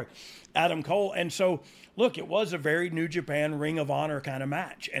Cole. And so, look, it was a very New Japan Ring of Honor kind of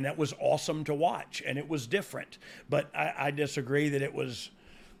match, and it was awesome to watch, and it was different. But I disagree that it was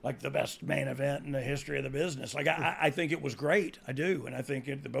like the best main event in the history of the business. Like, I think it was great. I do. And I think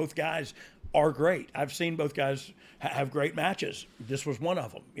both guys are great. I've seen both guys have great matches. This was one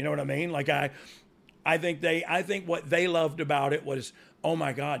of them. You know what I mean? Like, I think what they loved about it was, oh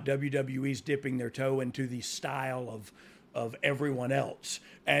my God, WWE's dipping their toe into the style of everyone else.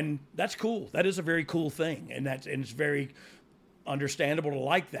 And that's cool. That is a very cool thing. And it's very understandable to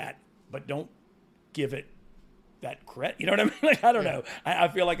like that, but don't give it that credit. You know what I mean? Like, I don't know. I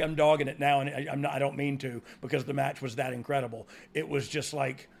feel like I'm dogging it now, and I don't mean to, because the match was that incredible. It was just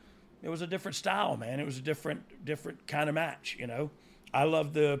like, it was a different style, man. It was a different kind of match, you know? I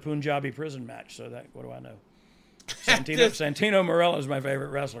love the Punjabi prison match, so what do I know? Santino Marella is my favorite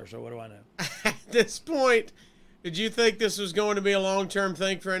wrestler, so what do I know? At this point, did you think this was going to be a long-term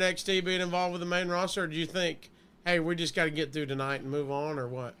thing for NXT being involved with the main roster, or did you think, hey, we just got to get through tonight and move on, or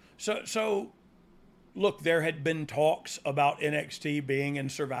what? So look, there had been talks about NXT being in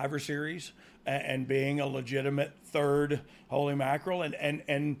Survivor Series and being a legitimate third Holy Mackerel,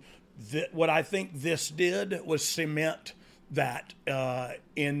 and what I think this did was cement that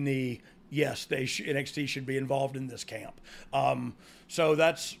in the yes, NXT should be involved in this camp. So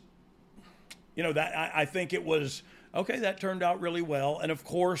that's, you know, that I think it was okay. That turned out really well, and of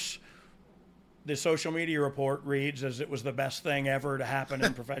course, the social media report reads as it was the best thing ever to happen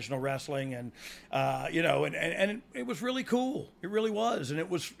in professional wrestling, and you know, and it was really cool. It really was, and it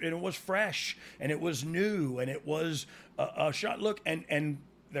was fresh, and it was new, and it was a shot. Look, and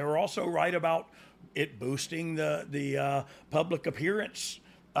they were also right about it boosting the public appearance,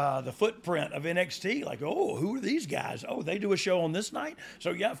 the footprint of NXT. Like, oh, who are these guys? Oh, they do a show on this night.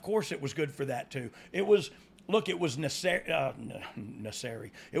 So yeah, of course it was good for that too. It was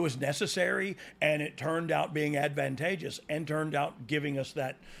necessary. It was necessary, and it turned out being advantageous, and turned out giving us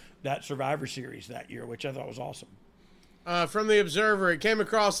that Survivor Series that year, which I thought was awesome. From the Observer, it came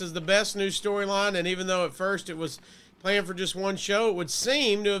across as the best new storyline, and even though at first it was planned for just one show, it would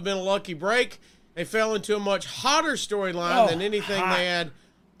seem to have been a lucky break. They fell into a much hotter storyline than anything they had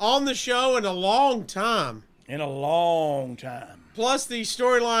on the show in a long time. Plus, the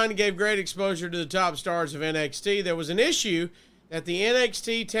storyline gave great exposure to the top stars of NXT. There was an issue that the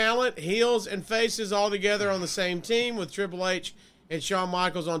NXT talent, heels, and faces all together on the same team with Triple H and Shawn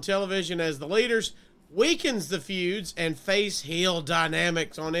Michaels on television as the leaders weakens the feuds and face-heel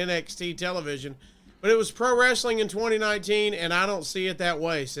dynamics on NXT television. But it was pro wrestling in 2019, and I don't see it that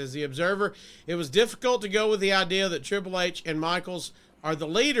way, says the Observer. It was difficult to go with the idea that Triple H and Michaels are the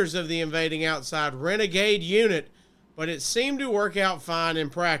leaders of the invading outside renegade unit, but it seemed to work out fine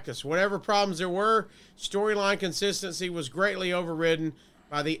in practice. Whatever problems there were, storyline consistency was greatly overridden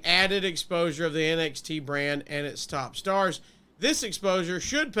by the added exposure of the NXT brand and its top stars. This exposure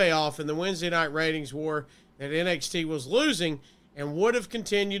should pay off in the Wednesday night ratings war that NXT was losing and would have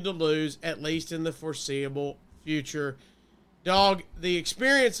continued to lose, at least in the foreseeable future. Dog, the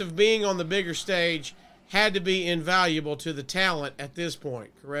experience of being on the bigger stage had to be invaluable to the talent at this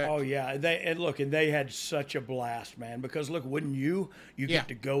point, correct? Oh yeah, they had such a blast, man. Because look, wouldn't you get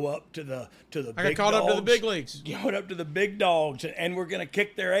to go up to the big dogs. I got called up to the big leagues. Going up to the big dogs, and we're gonna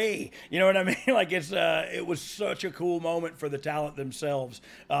kick their A. You know what I mean? Like it was such a cool moment for the talent themselves.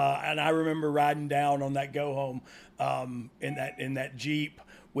 And I remember riding down on that go home in that Jeep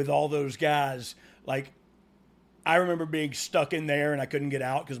with all those guys. Like, I remember being stuck in there and I couldn't get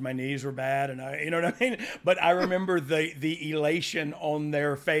out because my knees were bad, and you know what I mean? But I remember the elation on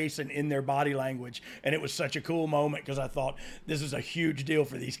their face and in their body language, and it was such a cool moment because I thought, this is a huge deal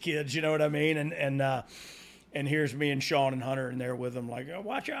for these kids, you know what I mean? And here's me and Sean and Hunter in there with them, like, oh,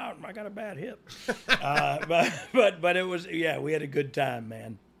 watch out, I got a bad hip. But it was, yeah, we had a good time,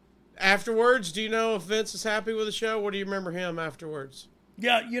 man. Afterwards, do you know if Vince is happy with the show? What do you remember him afterwards?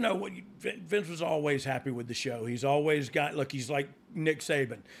 Yeah, you know what? Vince was always happy with the show. He's always got, look, he's like Nick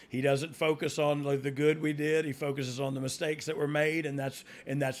Saban. He doesn't focus on like the good we did. He focuses on the mistakes that were made, and that's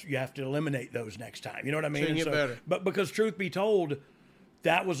you have to eliminate those next time. You know what I mean? So better. But because truth be told,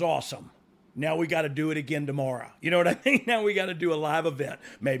 that was awesome. Now we got to do it again tomorrow. You know what I mean? Now we got to do a live event,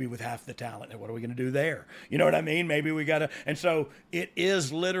 maybe with half the talent. And what are we going to do there? You know what I mean? Maybe we got to. And so it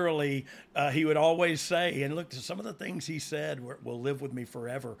is literally, he would always say, and look, some of the things he said will live with me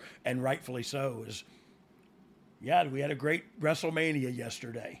forever, and rightfully so, is, yeah, we had a great WrestleMania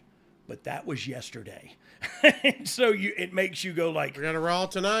yesterday, but that was yesterday. And so it makes you go like, we got a Raw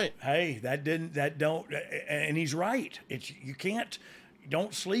tonight. Hey, and he's right.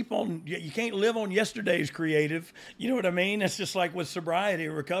 Don't sleep on, you can't live on yesterday's creative. You know what I mean? It's just like with sobriety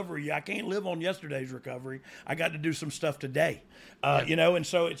and recovery. I can't live on yesterday's recovery. I got to do some stuff today. You know, and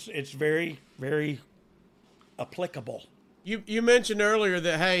so it's very, very applicable. You mentioned earlier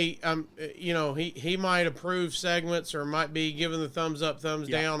that, hey, you know, he might approve segments or might be giving the thumbs up, thumbs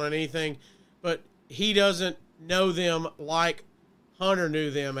down on anything, but he doesn't know them like Hunter knew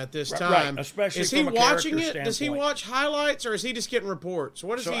them at this Right, time. especially is he from a watching character it? Does he standpoint. watch highlights, or is he just getting reports?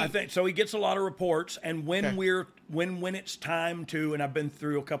 What is So he? I think so. He gets a lot of reports, and when Okay. when it's time to, and I've been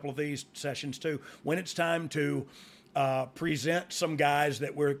through a couple of these sessions too. When it's time to present some guys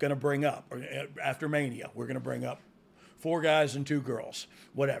that we're going to bring up or, after Mania, we're going to bring up 4 guys and 2 girls,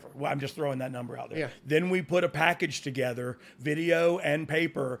 whatever. Well, I'm just throwing that number out there. Yeah. Then we put a package together, video and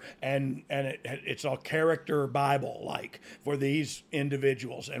paper, and it's a character Bible like for these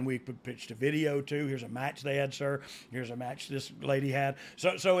individuals. And we pitched a video too. Here's a match they had, sir. Here's a match this lady had.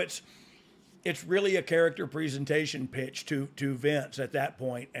 So it's really a character presentation pitch to Vince at that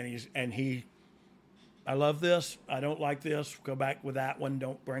point, and he. I love this. I don't like this. Go back with that one.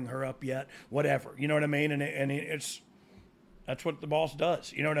 Don't bring her up yet. Whatever. You know what I mean? And it's. That's what the boss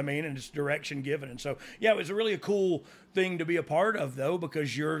does. You know what I mean? And it's direction given. And so, yeah, it was really a cool thing to be a part of, though,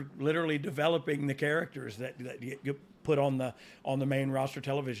 because you're literally developing the characters that get put on the main roster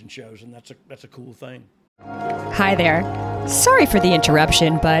television shows, and that's a cool thing. Hi there. Sorry for the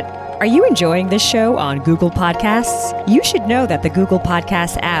interruption, but are you enjoying this show on Google Podcasts? You should know that the Google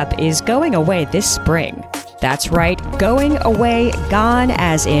Podcasts app is going away this spring. That's right, going away, gone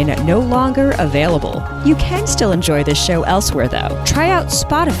as in no longer available. You can still enjoy this show elsewhere though. Try out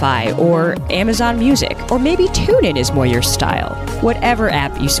Spotify or Amazon Music, or maybe TuneIn is more your style. Whatever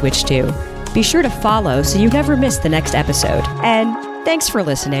app you switch to, be sure to follow so you never miss the next episode. And thanks for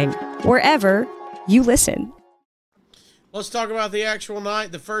listening, wherever you listen. Let's talk about the actual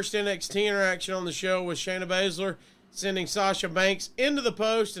night. The first NXT interaction on the show was Shayna Baszler sending Sasha Banks into the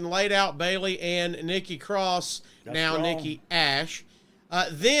post and laid out Bayley and Nikki Cross, now wrong. Nikki Ash.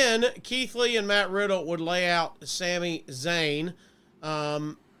 Then Keith Lee and Matt Riddle would lay out Sami Zayn.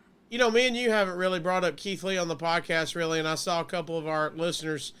 You know, me and you haven't really brought up Keith Lee on the podcast, really, and I saw a couple of our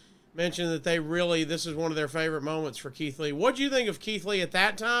listeners mention that this is one of their favorite moments for Keith Lee. What do you think of Keith Lee at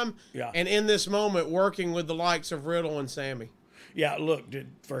that time and in this moment working with the likes of Riddle and Sami? Yeah, look,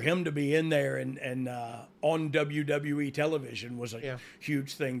 for him to be in there and on WWE television was a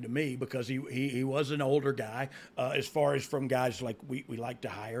huge thing to me, because he was an older guy as far as from guys like we like to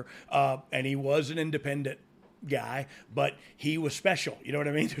hire, and he was an independent guy, but he was special. You know what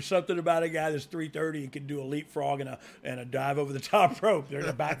I mean? There's something about a guy that's 330 and can do a leapfrog and a dive over the top rope. There's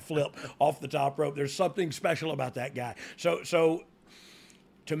a backflip off the top rope. There's something special about that guy. So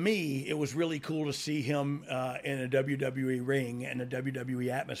to me, it was really cool to see him in a WWE ring and a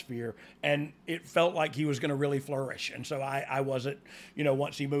WWE atmosphere, and it felt like he was going to really flourish. And so I wasn't,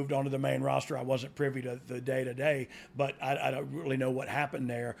 once he moved onto the main roster, I wasn't privy to the day-to-day, but I don't really know what happened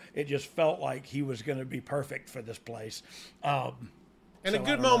there. It just felt like he was going to be perfect for this place. And a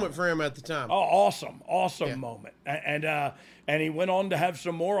good moment for him at the time. Oh, awesome moment. And he went on to have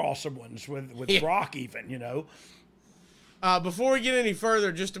some more awesome ones with Brock even, Before we get any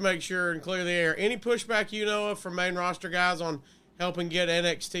further, just to make sure and clear the air, any pushback you know of from main roster guys on helping get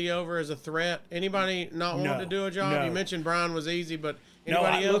NXT over as a threat? Anybody not wanting to do a job? No. You mentioned Brian was easy, but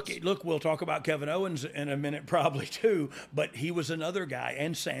anybody else? Look, we'll talk about Kevin Owens in a minute probably too, but he was another guy,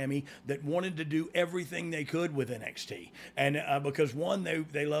 and Sammy, that wanted to do everything they could with NXT. And because one,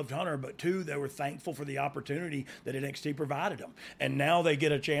 they loved Hunter, but two, they were thankful for the opportunity that NXT provided them. And now they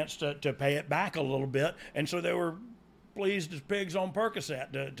get a chance to pay it back a little bit, and so they were pleased as pigs on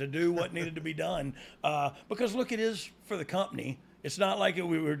Percocet to do what needed to be done. Because look, it is for the company. It's not like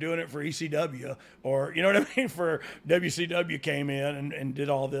we were doing it for ECW or, you know what I mean, for WCW came in and did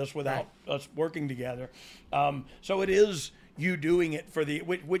all this without us working together. So it is you doing it for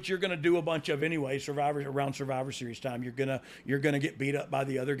which you're going to do a bunch of anyway. Around Survivor Series time, you're gonna get beat up by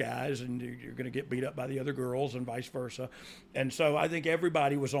the other guys, and you're gonna get beat up by the other girls, and vice versa. And so I think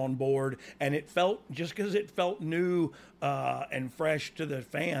everybody was on board, and it felt, just because it felt new and fresh to the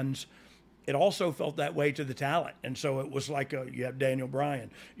fans, it also felt that way to the talent. And so it was like you had Daniel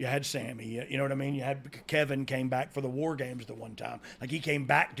Bryan, you had Sammy, you know what I mean? You had Kevin came back for the War Games the one time. Like, he came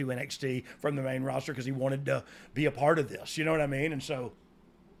back to NXT from the main roster because he wanted to be a part of this, you know what I mean? And so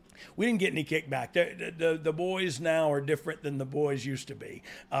we didn't get any kickback. The boys now are different than the boys used to be.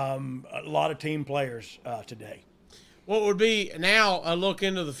 A lot of team players today. What would be now a look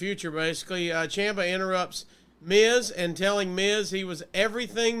into the future, basically. Ciampa interrupts Miz and telling Miz he was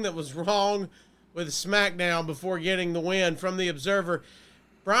everything that was wrong with SmackDown before getting the win. From the Observer,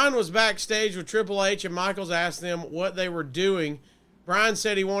 Bryan was backstage with Triple H, and Michaels asked them what they were doing. Bryan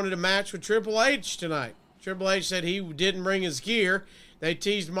said he wanted a match with Triple H tonight. Triple H said he didn't bring his gear. They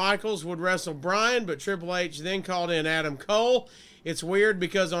teased Michaels would wrestle Bryan, but Triple H then called in Adam Cole. It's weird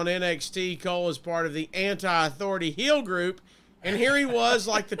because on NXT, Cole is part of the anti-authority heel group, and here he was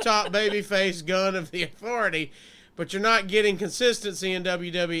like the top babyface gun of the Authority. but you're not getting consistency in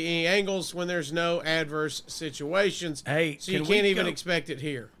WWE angles when there's no adverse situations. Hey, so you can't even expect it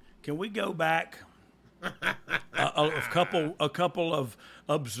here. Can we go back a couple of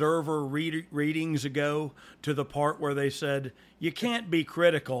Observer readings ago to the part where they said you can't be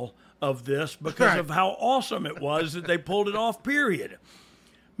critical of this because of how awesome it was that they pulled it off, period.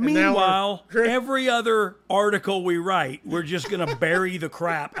 Meanwhile, every other article we write, we're just going to bury the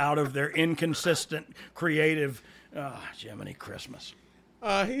crap out of their inconsistent, creative, Jiminy Christmas.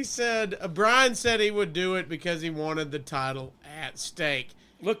 He said, Brian said he would do it because he wanted the title at stake.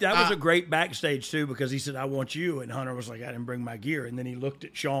 Look, that was a great backstage, too, because he said, I want you. And Hunter was like, I didn't bring my gear. And then he looked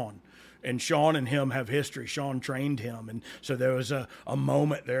at Sean. And Sean and him have history. Sean trained him. And so there was a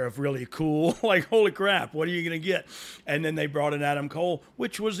moment there of really cool, like, holy crap, what are you going to get? And then they brought in Adam Cole,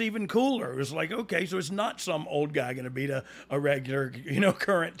 which was even cooler. It was like, okay, so it's not some old guy going to beat a regular,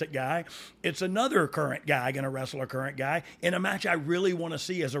 current guy. It's another current guy going to wrestle a current guy in a match I really want to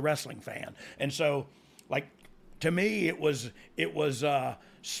see as a wrestling fan. And so, like, to me, it was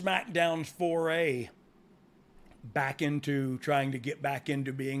SmackDown's foray back into trying to get back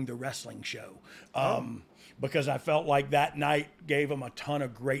into being the wrestling show. Because I felt like that night gave them a ton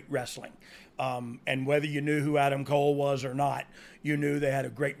of great wrestling. And whether you knew who Adam Cole was or not, you knew they had a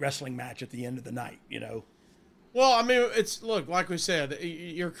great wrestling match at the end of the night, Well, I mean, look, like we said,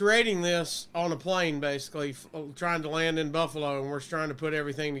 you're creating this on a plane, basically, trying to land in Buffalo, and we're trying to put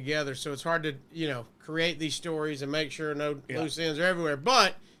everything together. So it's hard to, create these stories and make sure no loose ends are everywhere.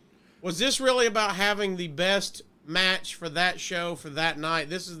 But was this really about having the best match for that show for that night?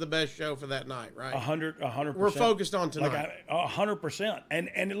 This is the best show for that night, right? 100%. We're focused on tonight. 100%.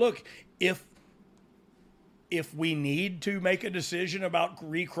 And look, if we need to make a decision about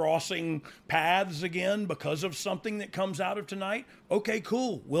recrossing paths again because of something that comes out of tonight, okay,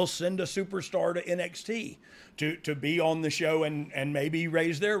 cool. We'll send a superstar to NXT to be on the show and maybe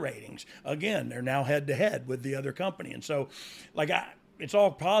raise their ratings. Again, they're now head-to-head with the other company. And so, it's all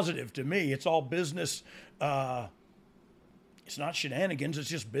positive to me. It's all business. It's not shenanigans. It's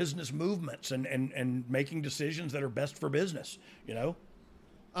just business movements and making decisions that are best for business, Then,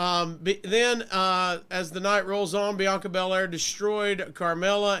 as the night rolls on, Bianca Belair destroyed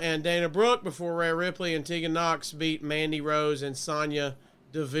Carmella and Dana Brooke before Rhea Ripley and Tegan Nox beat Mandy Rose and Sonya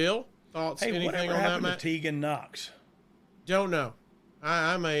Deville. Thoughts? Hey, anything whatever on that happened match? to Tegan Nox? Don't know.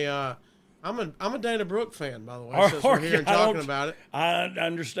 I'm a Dana Brooke fan, by the way. Since we're here and talking about it, I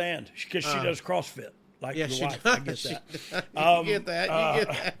understand because she does CrossFit. Like your wife, I get that. You get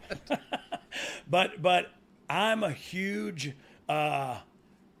that. But I'm a huge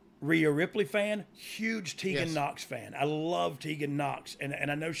Rhea Ripley fan, huge Tegan Nox fan. I love Tegan Nox, and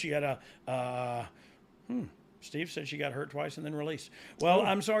I know she had Steve said she got hurt twice and then released. Well,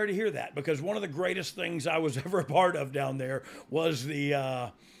 I'm sorry to hear that, because one of the greatest things I was ever a part of down there was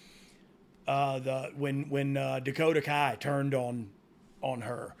when Dakota Kai turned on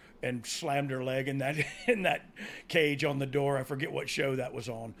her and slammed her leg in that cage on the door. I forget what show that was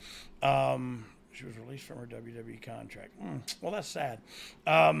on. She was released from her WWE contract. Well, that's sad,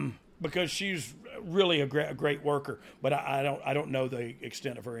 because she's really a great worker. But I don't know the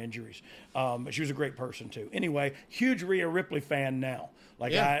extent of her injuries. But she was a great person too. Anyway, huge Rhea Ripley fan now.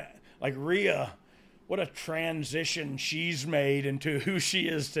 Like Rhea. What a transition she's made into who she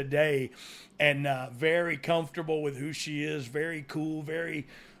is today, and very comfortable with who she is. Very cool. Very.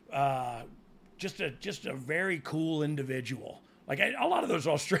 Just a very cool individual. A lot of those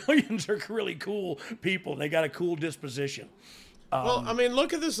Australians are really cool people. They got a cool disposition. Well, I mean,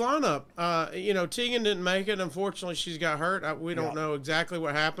 look at this lineup. Tegan didn't make it. Unfortunately, she's got hurt. We don't know exactly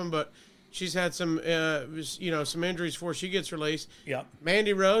what happened, but she's had some injuries before she gets released. Yep.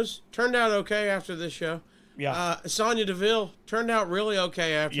 Mandy Rose turned out okay after this show. Yeah. Sonya Deville turned out really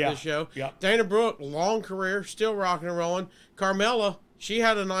okay after this show. Yep. Dana Brooke, long career, still rocking and rolling. Carmella, she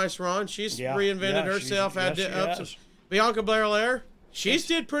had a nice run. She's reinvented herself. Bianca Belair, she's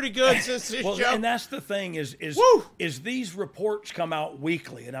did pretty good since this show. And that's the thing is these reports come out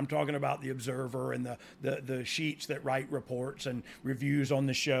weekly, and I'm talking about the Observer and the sheets that write reports and reviews on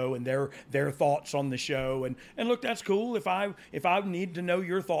the show and their thoughts on the show. And look, that's cool. If I need to know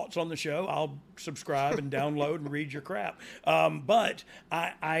your thoughts on the show, I'll subscribe and download and read your crap. But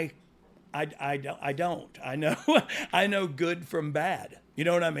I don't. I know good from bad. You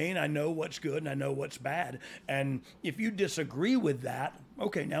know what I mean? I know what's good and I know what's bad. And if you disagree with that,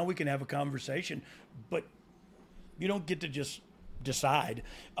 okay, now we can have a conversation. But you don't get to just decide.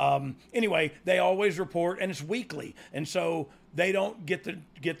 Anyway, they always report, and it's weekly. And so they don't get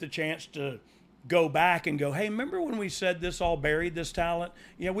the chance to go back and go, hey, remember when we said this all buried this talent?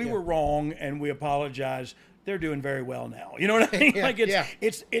 Yeah, we were wrong, and we apologize. they're doing very well now. You know what I mean? Yeah, Like yeah.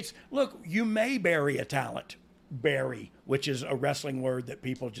 it's look, you may bury a talent. Bury, which is a wrestling word that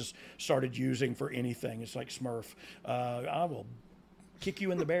people just started using for anything. It's like Smurf. I will kick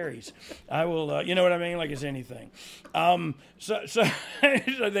you in the berries. I will, you know what I mean? Like it's anything. So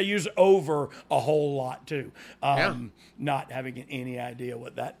they use over a whole lot too. Not having any idea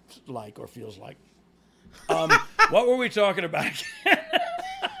what that's like or feels like. What were we talking about?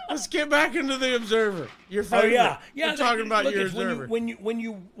 Let's get back into the Observer. Your favorite. Oh yeah. We're talking about look, your it's Observer.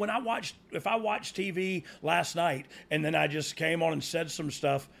 When I watched TV last night and then I just came on and said some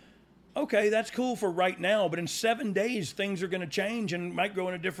stuff. Okay, that's cool for right now, but in 7 days things are going to change and might go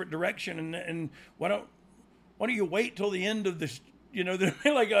in a different direction. And why don't you wait till the end of this? You know,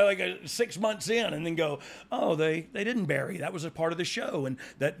 like 6 months in, and then go, oh, they didn't bury. That was a part of the show, and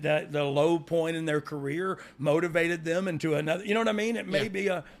that the low point in their career motivated them into another. You know what I mean? It may be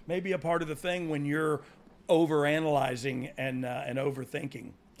a part of the thing when you're overanalyzing and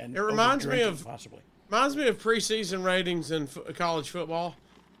overthinking. And it reminds me of possibly preseason ratings in college football.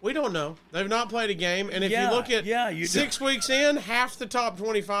 We don't know. They've not played a game, and if you look at 6 weeks in, half the top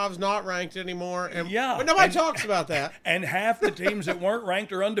 25 is not ranked anymore, but nobody talks about that. And half the teams that weren't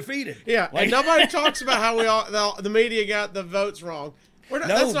ranked are undefeated. Yeah, and nobody talks about how the media got the votes wrong.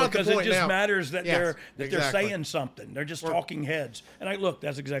 That's not because the point it just now. matters that they're exactly. saying something. They're just talking heads. And look,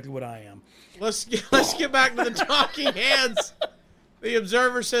 that's exactly what I am. Let's get back to the talking heads. The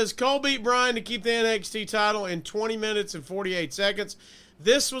Observer says Cole beat Bryan to keep the NXT title in 20 minutes and 48 seconds.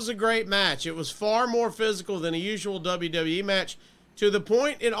 This was a great match. It was far more physical than a usual WWE match, to the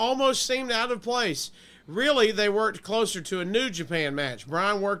point it almost seemed out of place. Really, they worked closer to a New Japan match.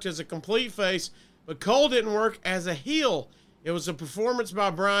 Bryan worked as a complete face, but Cole didn't work as a heel. It was a performance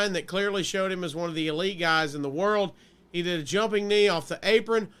by Bryan that clearly showed him as one of the elite guys in the world. He did a jumping knee off the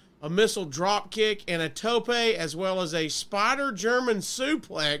apron, a missile drop kick, and a tope, as well as a spider German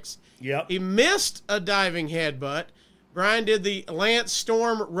suplex. Yep. He missed a diving headbutt. Bryan did the Lance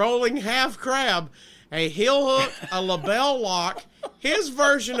Storm rolling half crab, a heel hook, a label lock, his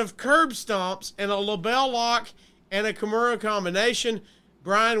version of curb stomps, and a label lock and a Kimura combination.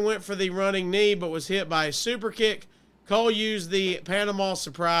 Bryan went for the running knee but was hit by a super kick. Cole used the Panama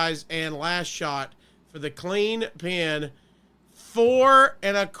surprise and last shot for the clean pin.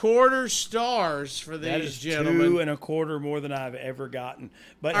 4.25 stars for these gentlemen. 2.25 more than I've ever gotten.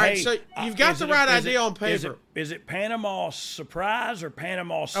 But all right, so you've got the right idea on paper. Is it Panama Surprise or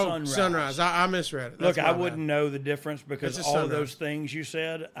Panama Sunrise? Sunrise. I misread it. Look, I wouldn't know the difference because all of those things you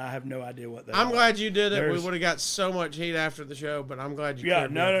said, I have no idea what they are. I'm glad you did it. We would have got so much heat after the show, but I'm glad you. Yeah,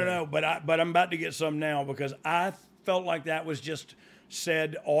 no. But I'm about to get some now because I felt like that was just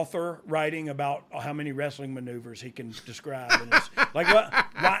said author writing about how many wrestling maneuvers he can describe. And it's like,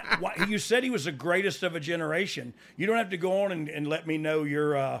 why, you said he was the greatest of a generation. You don't have to go on and let me know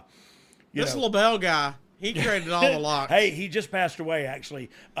you're, this LaBelle guy, he created all the locks. Hey, he just passed away, actually,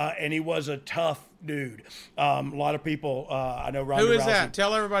 and he was a tough dude. A lot of people, I know Ronda Rousey. Who is that?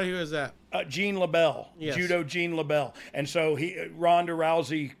 Tell everybody who is that. Gene LaBelle, yes. Judo Gene LaBelle. And so Ronda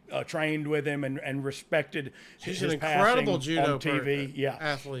Rousey trained with him and respected his an incredible judo on TV.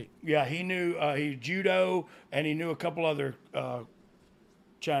 Athlete. Yeah, he knew he judo, and he knew a couple other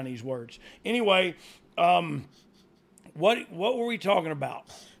Chinese words. Anyway, what were we talking about?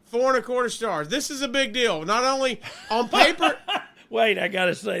 4.25 stars. This is a big deal. Not only on paper. Wait, I got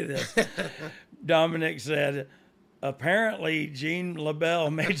to say this. Dominic said, apparently Gene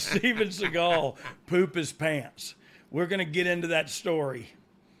LaBelle made Steven Seagal poop his pants. We're going to get into that story.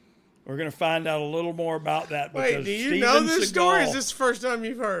 We're going to find out a little more about that. Wait, do you know this story? Is this the first time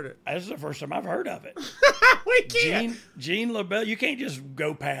you've heard it? This is the first time I've heard of it. We can't. Gene LaBelle, you can't just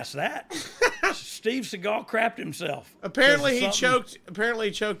go past that. Steve Seagal crapped himself. Apparently he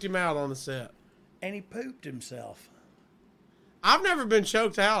choked him out on the set. And he pooped himself. I've never been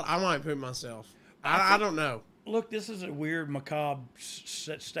choked out. I might poop myself. I don't know. Look, this is a weird, macabre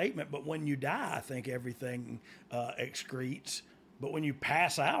statement, but when you die, I think everything excretes. But when you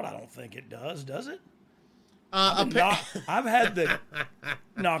pass out, I don't think it does it? I've had that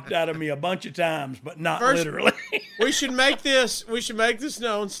knocked out of me a bunch of times, but not literally. we should make this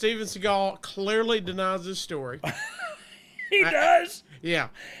known. Steven Seagal clearly denies this story. He does? Yeah.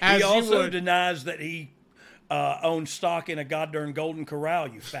 He also denies that he owns stock in a goddamn Golden Corral,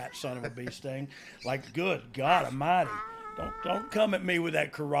 you fat son of a bee sting. Like, good God almighty. Don't come at me with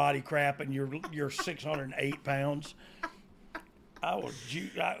that karate crap and you're 608 pounds. I will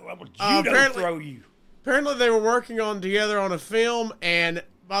judo throw you. Apparently they were working together on a film, and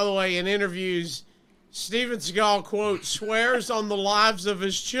by the way, in interviews, Steven Seagal, quote, swears on the lives of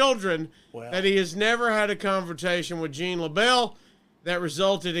his children that he has never had a confrontation with Gene LaBelle that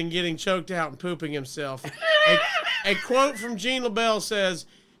resulted in getting choked out and pooping himself. A quote from Gene LaBelle says,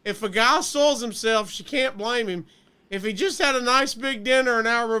 if a guy soils himself, she can't blame him. If he just had a nice big dinner an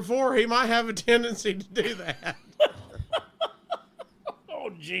hour before, he might have a tendency to do that.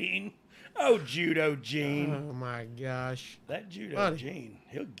 Oh, Gene. Oh, Judo Gene. Oh, my gosh. That Judo Gene,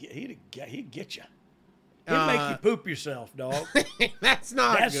 he'd get you. He'll make you poop yourself, dog. That's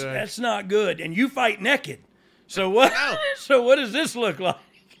not good. That's not good. And you fight naked. So what? So what does this look like?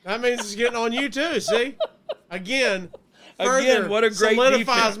 That means it's getting on you too. See, again, what a great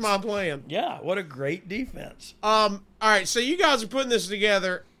solidifies defense. My plan. Yeah, what a great defense. All right, so you guys are putting this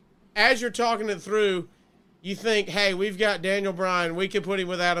together. As you're talking it through, you think, hey, we've got Daniel Bryan. We could put him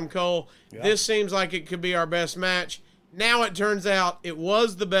with Adam Cole. Yep. This seems like it could be our best match. Now it turns out it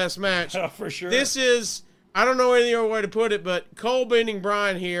was the best match. For sure. This is, I don't know any other way to put it, but Cole beating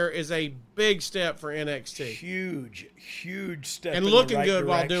Bryan here is a big step for NXT. Huge step. And looking right good direction.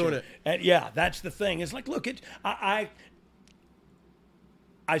 while doing it. And yeah, that's the thing. It's like, look, I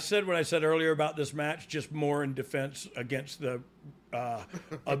said what I said earlier about this match, just more in defense against the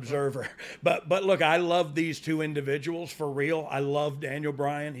observer. But look, I love these two individuals for real. I love Daniel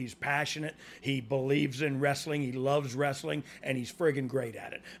Bryan. He's passionate. He believes in wrestling. He loves wrestling, and he's friggin' great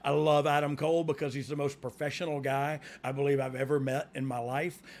at it. I love Adam Cole because he's the most professional guy I believe I've ever met in my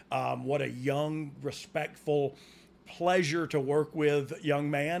life. What a young, respectful, pleasure to work with young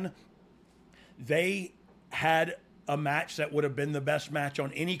man. They had a match that would have been the best match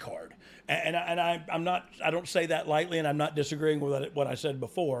on any card. And I'm not, I don't say that lightly, and I'm not disagreeing with what I said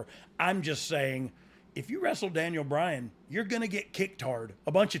before. I'm just saying, if you wrestle Daniel Bryan, you're going to get kicked hard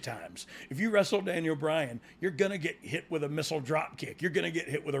a bunch of times. If you wrestle Daniel Bryan, you're going to get hit with a missile drop kick. You're going to get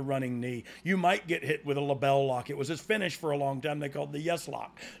hit with a running knee. You might get hit with a LaBelle lock. It was his finish for a long time. They called it the yes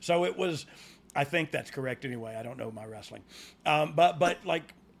lock. So it was, I think that's correct anyway. I don't know my wrestling. But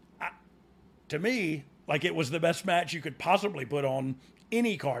like, to me, like it was the best match you could possibly put on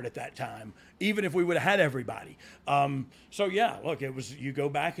any card at that time, even if we would have had everybody. So yeah, look, it was, you go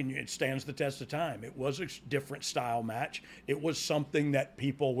back and it stands the test of time. It was a different style match. It was something that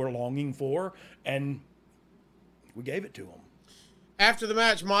people were longing for, and we gave it to them. After the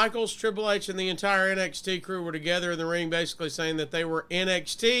match, Michaels, Triple H, and the entire NXT crew were together in the ring, basically saying that they were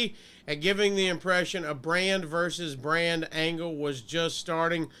NXT and giving the impression a brand versus brand angle was just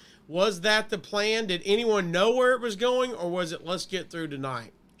starting. Was that the plan? Did anyone know where it was going, or was it let's get through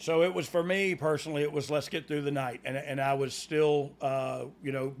tonight? So it was, for me personally, it was let's get through the night. And I was still,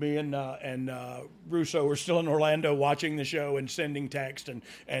 me and Russo were still in Orlando watching the show and sending text and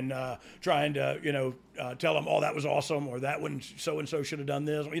trying to, tell them, oh, that was awesome, or that one, so-and-so should have done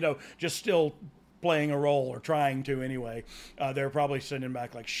this, just still playing a role, or trying to anyway. They're probably sending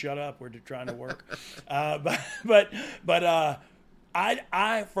back like, shut up, we're trying to work. But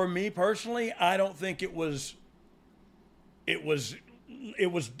I, for me personally, I don't think it was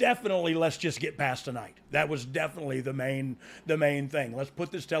definitely let's just get past tonight. That was definitely the main thing. Let's put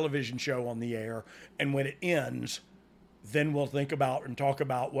this television show on the air, and when it ends, then we'll think about and talk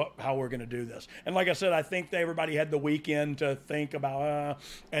about how we're going to do this. And like I said, I think everybody had the weekend to think about,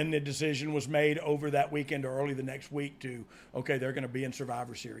 and the decision was made over that weekend or early the next week to, okay, they're going to be in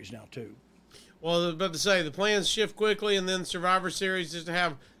Survivor Series now too. Well, I was about to say, the plans shift quickly, and then Survivor Series is to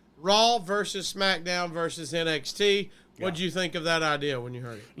have Raw versus SmackDown versus NXT. What did you think of that idea when you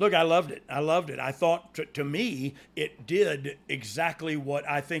heard it? Look, I loved it. I thought, to me, it did exactly what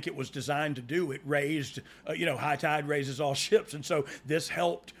I think it was designed to do. It raised, high tide raises all ships. And so this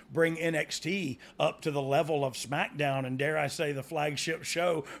helped bring NXT up to the level of SmackDown, and dare I say the flagship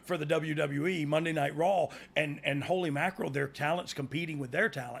show for the WWE, Monday Night Raw. And holy mackerel, their talent's competing with their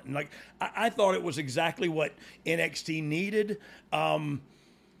talent. And I thought it was exactly what NXT needed. But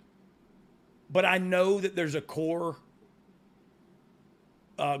I know that there's a core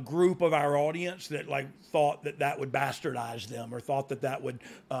group of our audience that thought that would bastardize them, or thought that would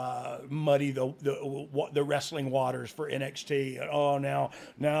muddy the wrestling waters for NXT. Oh, now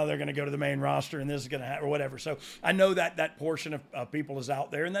they're going to go to the main roster, and this is going to happen, or whatever. So I know that portion of people is out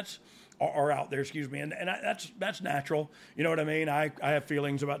there, and are out there, excuse me, and that's natural. You know what I mean? I have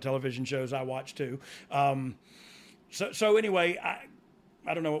feelings about television shows I watch too. So anyway,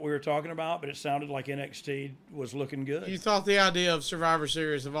 I don't know what we were talking about, but it sounded like NXT was looking good. You thought the idea of Survivor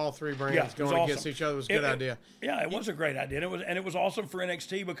Series of all three brands going against each other was a good idea. Yeah, it was a great idea. And it was awesome for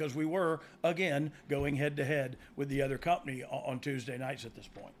NXT because we were, again, going head-to-head with the other company on Tuesday nights at this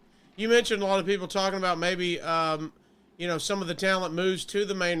point. You mentioned a lot of people talking about maybe, some of the talent moves to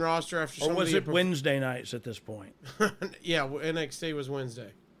the main roster after. Or was it Wednesday nights at this point? Yeah, NXT was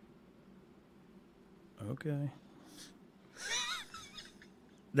Wednesday. Okay.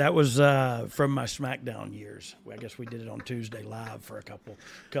 That was from my SmackDown years. I guess we did it on Tuesday live for a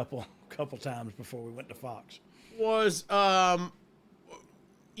couple times before we went to Fox. Was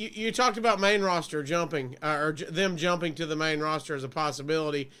you talked about main roster jumping or them jumping to the main roster as a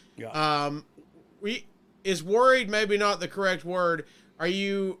possibility? Yeah. Is worried maybe not the correct word? Are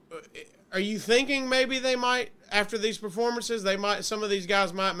you thinking maybe they might, after these performances, some of these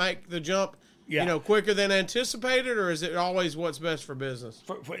guys might make the jump? Yeah. Quicker than anticipated, or is it always what's best for business?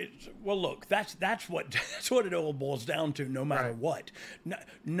 Well, look, that's what it all boils down to. No matter what,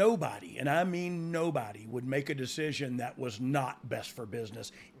 nobody, and I mean nobody, would make a decision that was not best for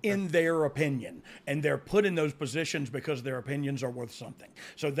business in their opinion, and they're put in those positions because their opinions are worth something.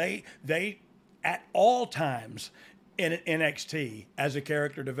 So they at all times in NXT, as a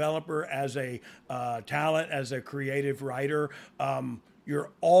character developer, as a talent, as a creative writer.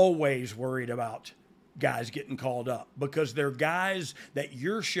 You're always worried about guys getting called up because they're guys that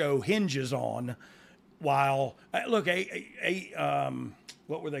your show hinges on. While look,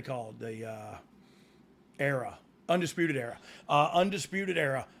 what were they called? The Undisputed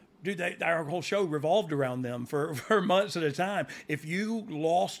Era. Dude, our whole show revolved around them for months at a time. If you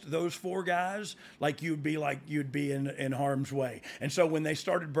lost those four guys, you'd be in harm's way. And so when they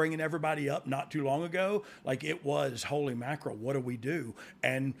started bringing everybody up not too long ago, it was, holy mackerel, what do we do?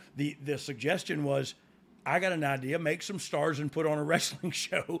 And the suggestion was, I got an idea, make some stars and put on a wrestling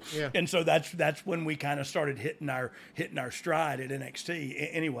show. Yeah. And so that's when we kind of started hitting our stride at NXT.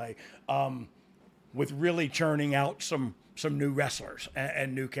 Anyway, with really churning out some new wrestlers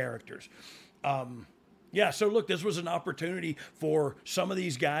and new characters. So look, this was an opportunity for some of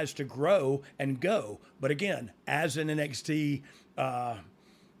these guys to grow and go. But again, as an NXT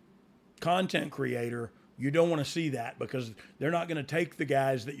content creator, you don't want to see that because they're not going to take the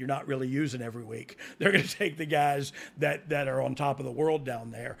guys that you're not really using every week. They're going to take the guys that are on top of the world down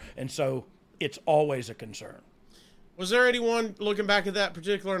there. And so it's always a concern. Was there anyone, looking back at that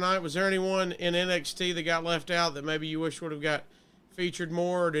particular night, was there anyone in NXT that got left out that maybe you wish would have got featured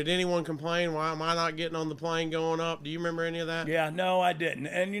more? Or did anyone complain, why am I not getting on the plane going up? Do you remember any of that? Yeah, no, I didn't.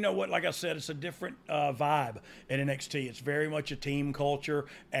 And you know what? Like I said, it's a different vibe at NXT. It's very much a team culture,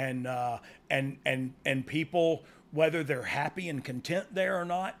 and people, whether they're happy and content there or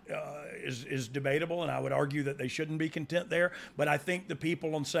not, is debatable, and I would argue that they shouldn't be content there. But I think the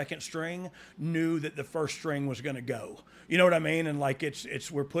people on second string knew that the first string was going to go. You know what I mean? And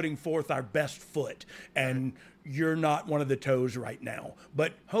it's we're putting forth our best foot, and you're not one of the toes right now.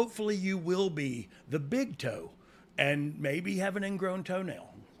 But hopefully you will be the big toe, and maybe have an ingrown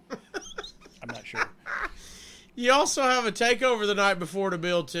toenail. I'm not sure. You also have a takeover the night before to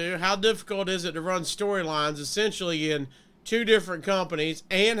build to. How difficult is it to run storylines essentially in two different companies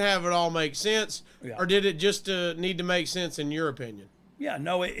and have it all make sense? Yeah. Or did it just need to make sense in your opinion? Yeah,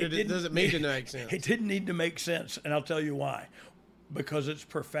 no, it didn't. Does it need to make sense? It didn't need to make sense, and I'll tell you why. Because it's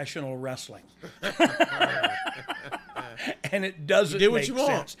professional wrestling. And it doesn't make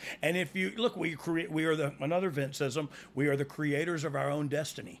sense. And if you look, another Vince says we are the creators of our own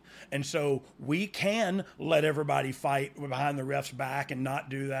destiny. And so we can let everybody fight behind the ref's back and not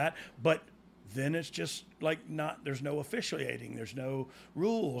do that, but then it's just there's no officiating, there's no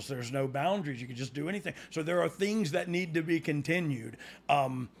rules, there's no boundaries. You can just do anything. So there are things that need to be continued.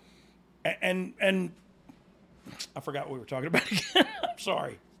 And I forgot what we were talking about again. I'm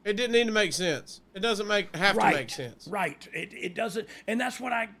sorry. It didn't need to make sense. It doesn't have to make sense. Right. It doesn't. And that's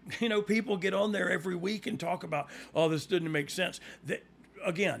what people get on there every week and talk about, oh, this didn't make sense. That,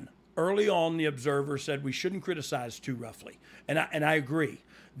 again, early on, the Observer said we shouldn't criticize too roughly. And I agree.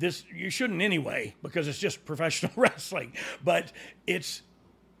 You shouldn't anyway, because it's just professional wrestling. But this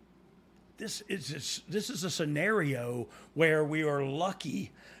is a scenario where we are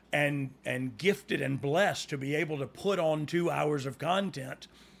lucky and gifted and blessed to be able to put on 2 hours of content,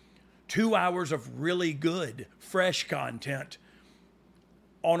 2 hours of really good, fresh content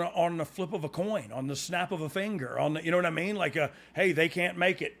on the flip of a coin, on the snap of a finger, you know what I mean? Hey, they can't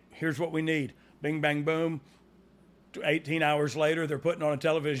make it. Here's what we need. Bing, bang, boom. 18 hours later, they're putting on a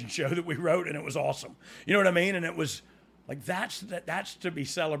television show that we wrote, and it was awesome. You know what I mean? And it was that's to be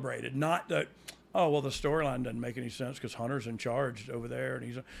celebrated, not that, oh, well, the storyline doesn't make any sense because Hunter's in charge over there. And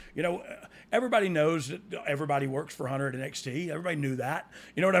he's, everybody knows that everybody works for Hunter at NXT. Everybody knew that.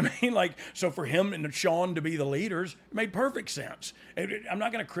 You know what I mean? Like, so for him and Sean to be the leaders, it made perfect sense. I'm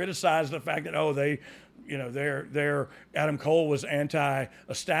not going to criticize the fact that, they're Adam Cole was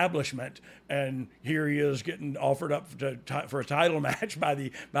anti-establishment, and here he is getting offered up for a title match by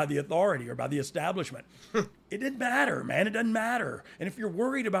the authority or by the establishment. It didn't matter, man. It doesn't matter. And if you're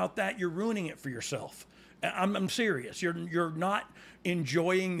worried about that, you're ruining it for yourself. I'm serious. You're not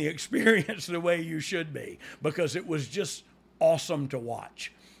enjoying the experience the way you should be, because it was just awesome to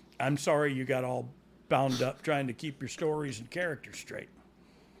watch. I'm sorry you got all bound up trying to keep your stories and characters straight.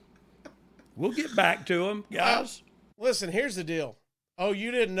 We'll get back to them, guys. Listen, here's the deal. Oh,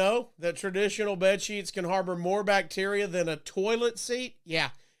 you didn't know that traditional bed sheets can harbor more bacteria than a toilet seat? Yeah,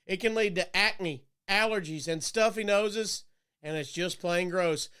 it can lead to acne, allergies, and stuffy noses, and it's just plain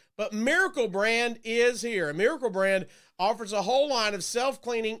gross. But Miracle Brand is here. Miracle Brand offers a whole line of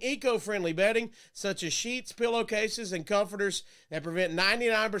self-cleaning, eco-friendly bedding, such as sheets, pillowcases, and comforters that prevent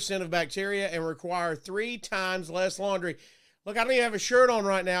 99% of bacteria and require 3 times less laundry. Look, I don't even have a shirt on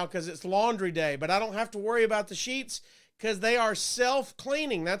right now because it's laundry day, but I don't have to worry about the sheets because they are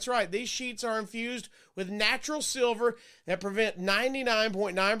self-cleaning. That's right. These sheets are infused with natural silver that prevent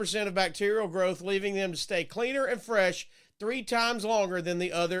 99.9% of bacterial growth, leaving them to stay cleaner and fresh 3 times longer than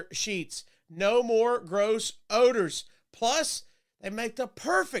the other sheets. No more gross odors. Plus, they make the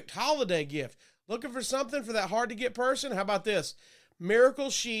perfect holiday gift. Looking for something for that hard-to-get person? How about this? Miracle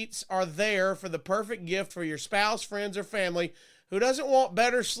Sheets are there for the perfect gift for your spouse, friends, or family who doesn't want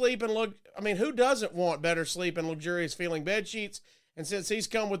better sleep and who doesn't want better sleep and luxurious feeling bed sheets? And since these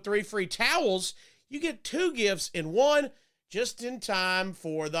come with 3 free towels, you get 2 gifts in one, just in time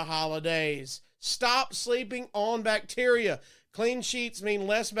for the holidays. Stop sleeping on bacteria. Clean sheets mean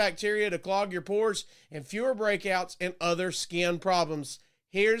less bacteria to clog your pores and fewer breakouts and other skin problems.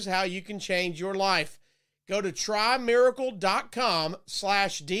 Here's how you can change your life. Go to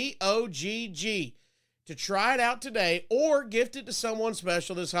trymiracle.com/DOGG to try it out today or gift it to someone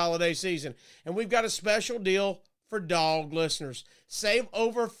special this holiday season. And we've got a special deal for dog listeners. Save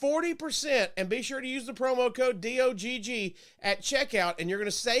over 40% and be sure to use the promo code DOGG at checkout, and you're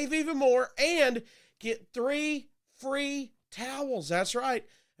going to save even more and get 3 free towels. That's right.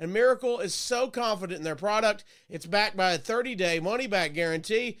 And Miracle is so confident in their product, it's backed by a 30-day money-back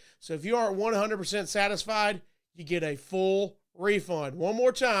guarantee. So if you aren't 100% satisfied, you get a full refund. One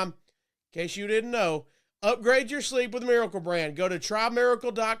more time, in case you didn't know, upgrade your sleep with Miracle Brand. Go to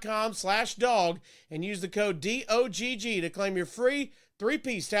trymiracle.com/dog and use the code DOGG to claim your free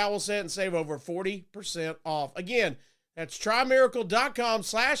 3-piece towel set and save over 40% off. Again, that's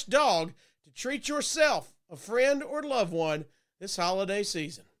trymiracle.com/dog to treat yourself, a friend, or loved one this holiday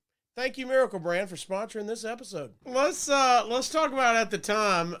season. Thank you, Miracle Brand, for sponsoring this episode. Let's talk about at the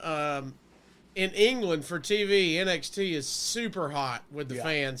time in England for TV. NXT is super hot with the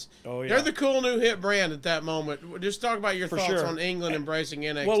fans. Oh, yeah. They're the cool new hit brand at that moment. Just talk about your thoughts on England embracing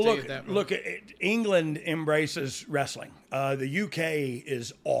NXT at that moment. Look, England embraces wrestling. The UK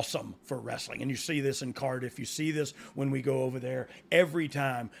is awesome for wrestling, and you see this in Cardiff. You see this when we go over there. Every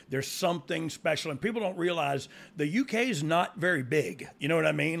time there's something special, and people don't realize the UK is not very big. You know what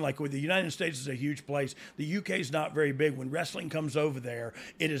I mean? Like, with the United States is a huge place. The UK is not very big. When wrestling comes over there,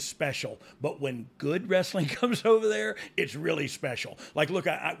 it is special. But when good wrestling comes over there, it's really special. Like, look,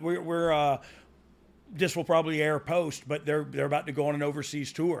 we're this will probably air post, but they're about to go on an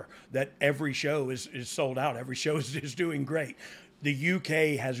overseas tour that every show is sold out. Every show is doing great. The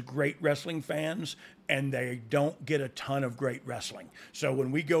UK has great wrestling fans, and they don't get a ton of great wrestling. So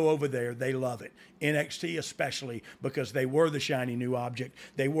when we go over there, they love it. NXT especially, because they were the shiny new object.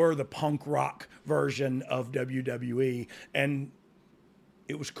 They were the punk rock version of WWE, and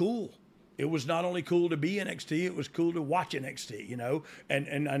it was cool. It was not only cool to be NXT, it was cool to watch NXT, you know?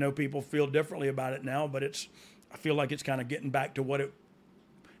 And I know people feel differently about it now, but I feel like it's kind of getting back to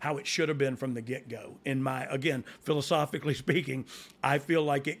how it should have been from the get-go. Again, philosophically speaking, I feel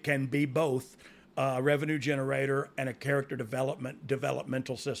like it can be both a revenue generator and a character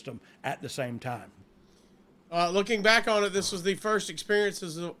developmental system at the same time. Looking back on it, this was the first appearance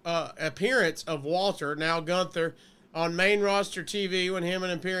of Walter, now Gunther, on main roster TV when him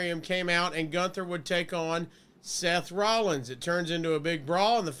and Imperium came out, and Gunther would take on Seth Rollins. It turns into a big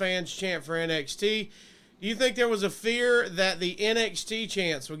brawl, and the fans chant for NXT. Do you think there was a fear that the NXT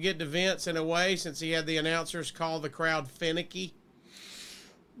chants would get to Vince in a way, since he had the announcers call the crowd finicky?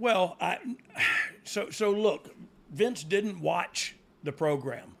 Well, so look, Vince didn't watch the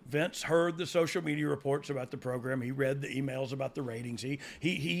program. Vince heard the social media reports about the program. He read the emails about the ratings.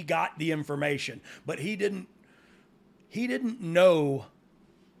 He got the information, but he didn't know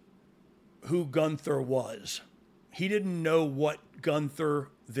who Gunther was. He didn't know what Gunther,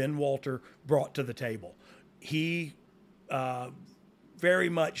 then Walter, brought to the table. He very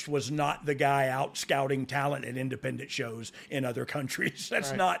much was not the guy out scouting talent at independent shows in other countries.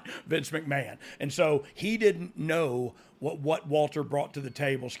 That's not Vince McMahon. And so he didn't know what Walter brought to the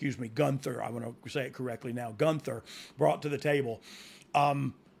table. Excuse me, Gunther. I want to say it correctly now. Gunther brought to the table.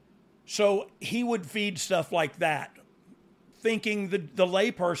 So he would feed stuff like that, thinking the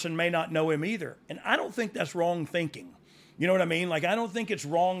layperson may not know him either. And I don't think that's wrong thinking. You know what I mean? Like, I don't think it's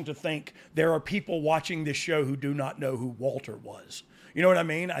wrong to think there are people watching this show who do not know who Walter was. You know what I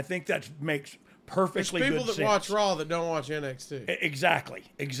mean? I think that makes perfectly good sense. There's people that watch Raw that don't watch NXT.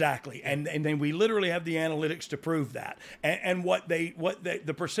 Exactly. And then we literally have the analytics to prove that. And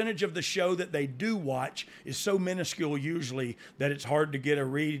the percentage of the show that they do watch is so minuscule usually that it's hard to get a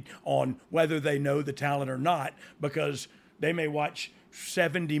read on whether they know the talent or not, because they may watch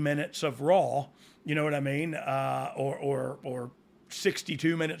 70 minutes of Raw, you know what I mean? Or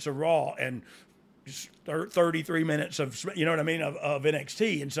 62 minutes of Raw and 33 minutes of, you know what I mean, of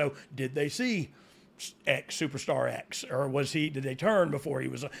NXT. And so did they see X, Superstar X, or did they turn before he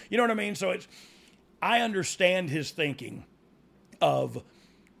was, you know what I mean? So I understand his thinking of,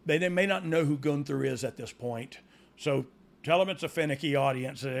 they may not know who Gunther is at this point. So tell them it's a finicky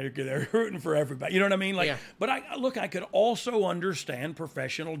audience. They're rooting for everybody. You know what I mean? Like, yeah. But I could also understand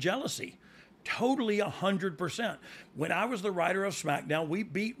professional jealousy. Totally 100%. When I was the writer of SmackDown, we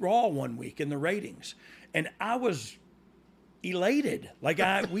beat Raw one week in the ratings, and I was elated. Like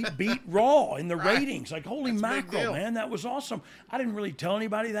we beat Raw in the ratings. Like, holy mackerel, man, that was awesome. I didn't really tell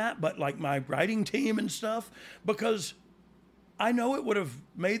anybody that, but like my writing team and stuff, because I know it would have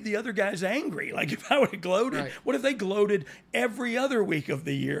made the other guys angry. Like if I would have gloated, what if they gloated every other week of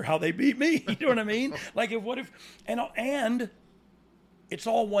the year how they beat me? You know what I mean? Like and it's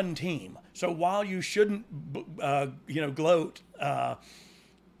all one team. So while you shouldn't, gloat,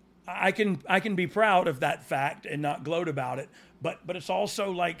 I can be proud of that fact and not gloat about it. But it's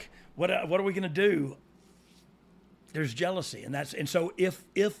also like, what are we going to do? There's jealousy, and so if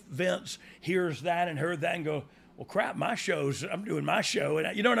Vince hears that and heard that and go, well, crap, I'm doing my show,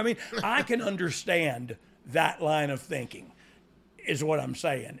 and you know what I mean? I can understand that line of thinking, is what I'm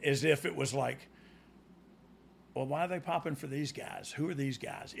saying. As if it was like, well, why are they popping for these guys? Who are these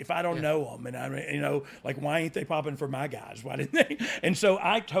guys? If I don't know them, and why ain't they popping for my guys? Why didn't they? And so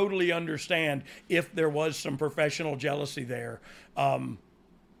I totally understand if there was some professional jealousy there.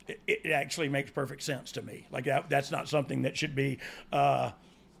 It actually makes perfect sense to me. Like that's not something that should be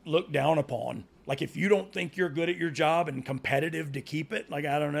looked down upon. Like if you don't think you're good at your job and competitive to keep it, like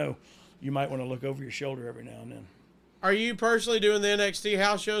I don't know, you might want to look over your shoulder every now and then. Are you personally doing the NXT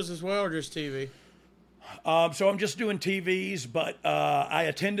house shows as well, or just TV? So I'm just doing TVs, but I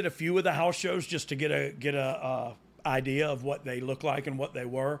attended a few of the house shows just to get a idea of what they look like and what they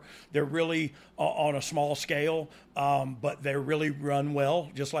were. They're really on a small scale, but they're really run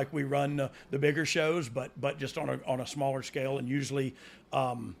well, just like we run the bigger shows, but just on a smaller scale, and usually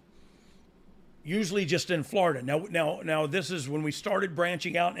just in Florida. Now this is when we started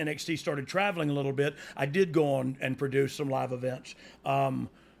branching out and NXT started traveling a little bit. I did go on and produce some live events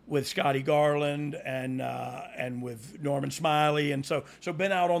with Scotty Garland and with Norman Smiley, and so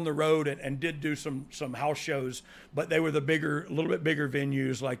been out on the road and did do some house shows, but they were a little bit bigger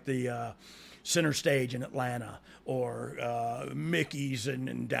venues like the Center Stage in Atlanta or Mickey's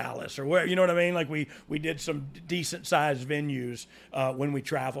in Dallas or where, you know what I mean? Like we did some decent sized venues when we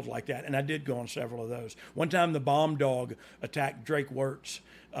traveled like that, and I did go on several of those. One time the Bomb Dog attacked Drake Wirtz.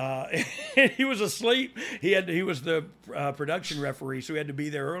 He was asleep. He was the production referee, so he had to be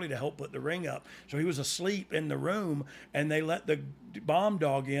there early to help put the ring up. So he was asleep in the room, and they let the Bomb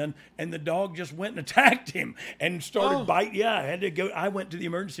Dog in, and the dog just went and attacked him and started biting. Yeah, I had to go. I went to the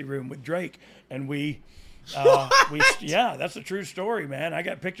emergency room with Drake, and yeah, that's a true story, man. I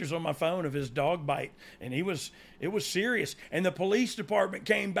got pictures on my phone of his dog bite, and it was serious. And the police department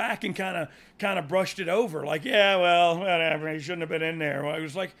came back and kind of brushed it over, like, yeah, well, whatever. He shouldn't have been in there. Well, it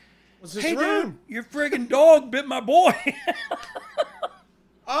was like, hey, dude, your friggin' dog bit my boy.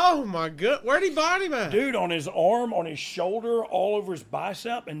 Oh my god, where'd he bite him at? Dude, on his arm, on his shoulder, all over his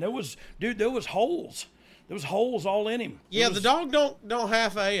bicep, and there was holes. There was holes all in him. Yeah, the dog don't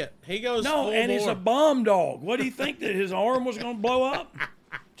half-a it. He goes no, and he's a bomb dog. What do you think, that his arm was going to blow up?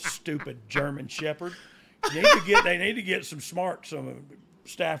 Stupid German Shepherd. They need to get some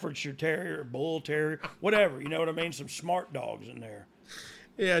Staffordshire Terrier, Bull Terrier, whatever. You know what I mean? Some smart dogs in there.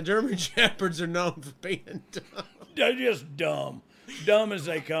 Yeah, German Shepherds are known for being dumb. They're just dumb. Dumb as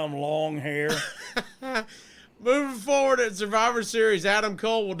they come, long hair. Moving forward at Survivor Series, Adam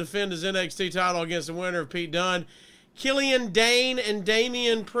Cole will defend his NXT title against the winner of Pete Dunne, Killian Dane, and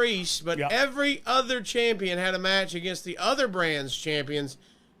Damian Priest. But every other champion had a match against the other brand's champions.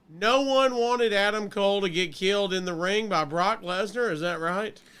 No one wanted Adam Cole to get killed in the ring by Brock Lesnar. Is that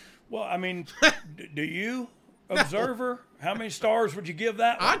right? Well, I mean, do you, Observer? How many stars would you give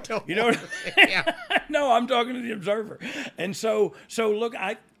that one? I don't. You know what No, I'm talking to the Observer. And so look,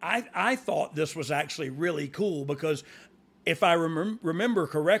 I thought this was actually really cool because if I remember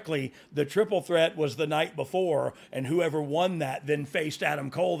correctly, the triple threat was the night before, and whoever won that then faced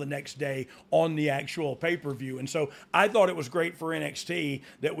Adam Cole the next day on the actual pay-per-view. And so I thought it was great for NXT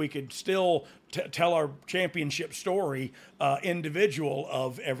that we could still tell our championship story individual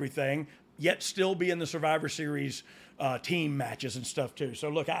of everything, yet still be in the Survivor Series team matches and stuff too. So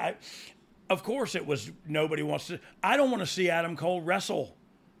look, of course it was nobody wants to. I don't want to see Adam Cole wrestle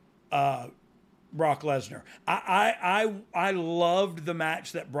Brock Lesnar. I loved the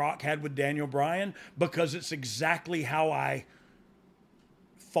match that Brock had with Daniel Bryan because it's exactly how I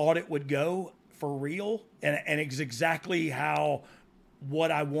thought it would go for real, and it's exactly what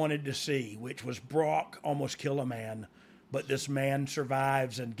I wanted to see, which was Brock almost kill a man, but this man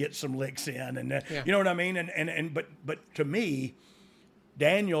survives and gets some licks in, and you know what I mean. But to me,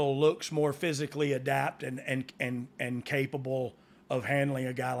 Daniel looks more physically adept and capable of handling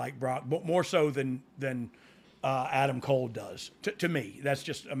a guy like Brock, but more so than Adam Cole does. To me, that's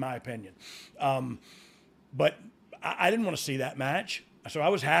just my opinion. But I didn't want to see that match, so I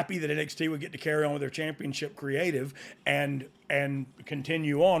was happy that NXT would get to carry on with their championship creative and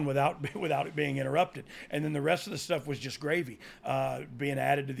continue on without it being interrupted. And then the rest of the stuff was just gravy. Being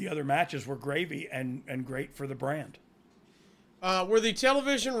added to the other matches were gravy and great for the brand. Were the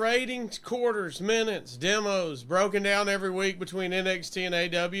television ratings, quarters, minutes, demos broken down every week between NXT and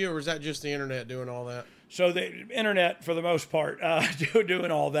AW, or is that just the internet doing all that? So the internet, for the most part, doing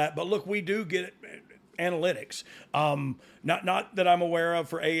all that. But look, we do get analytics. Not that I'm aware of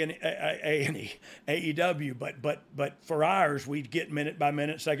for AEW, but for ours, we get minute by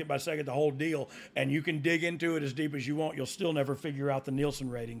minute, second by second, the whole deal, and you can dig into it as deep as you want. You'll still never figure out the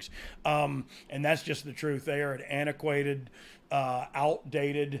Nielsen ratings, and that's just the truth. They are an antiquated,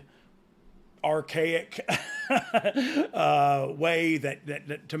 outdated, archaic way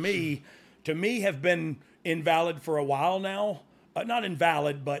that to me have been invalid for a while now. Not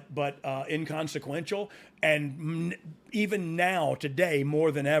invalid, but inconsequential. And even now, today,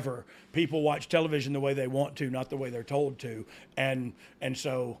 more than ever, people watch television the way they want to, not the way they're told to. And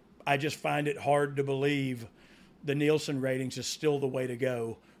so I just find it hard to believe the Nielsen ratings is still the way to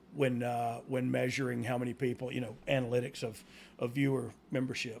go when measuring how many people, analytics of viewer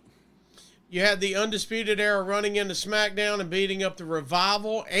membership. You had the Undisputed Era running into SmackDown and beating up the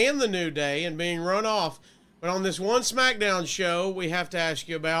Revival and the New Day and being run off. But on this one SmackDown show, we have to ask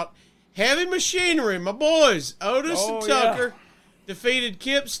you about Heavy Machinery. My boys, Otis and Tucker, defeated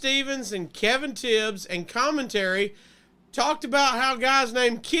Kip Stevens and Kevin Tibbs, and commentary talked about how guys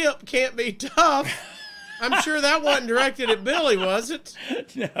named Kip can't be tough. I'm sure that wasn't directed at Billy, was it?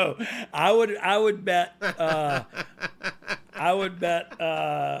 No, I would bet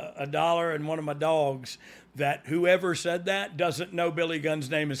 $1 and one of my dogs that whoever said that doesn't know Billy Gunn's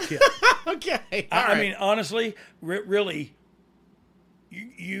name is Kip. Okay. I mean, honestly, really,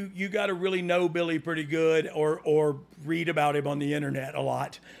 you got to really know Billy pretty good or read about him on the internet a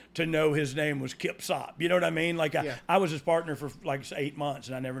lot to know his name was Kip Sop. You know what I mean? Like I was his partner for like 8 months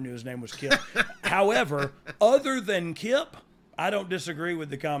and I never knew his name was Kip. However, other than Kip, I don't disagree with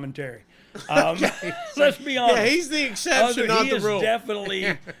the commentary. Let's be honest. Yeah, he's the exception, not the rule. He is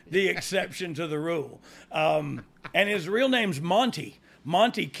definitely the exception to the rule. And his real name's Monty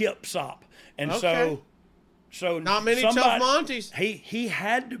Kip Sop. And so not many tough Monties. He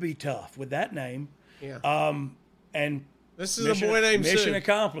had to be tough with that name. Yeah. And this is a boy named Mission Sue.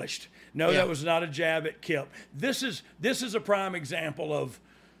 accomplished. No, that was not a jab at Kip. This is a prime example of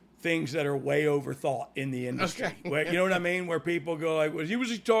things that are way overthought in the industry. Okay. Where, you know what I mean? Where people go like, was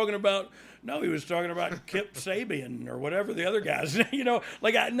he talking about? No, he was talking about Kip Sabian or whatever the other guys.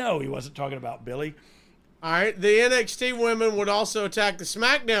 No, he wasn't talking about Billy. All right, the NXT women would also attack the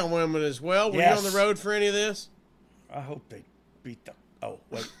SmackDown women as well. Were you on the road for any of this? I hope they beat them. Oh,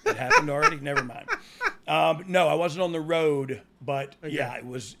 wait, it happened already? Never mind. No, I wasn't on the road, but yeah, it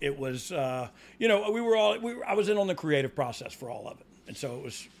was. I was in on the creative process for all of it, and so it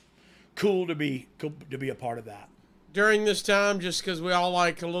was cool to be a part of that. during this time, just because we all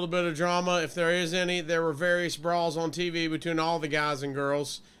like a little bit of drama, if there is any, there were various brawls on TV between all the guys and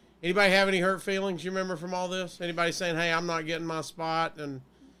girls. Anybody have any hurt feelings you remember from all this? Anybody saying, hey, I'm not getting my spot? And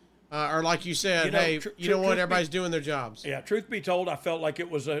or like you said, hey, you know what, everybody's doing their jobs. Yeah, truth be told, I felt like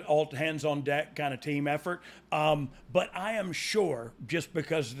it was an all hands on deck kind of team effort. But I am sure, just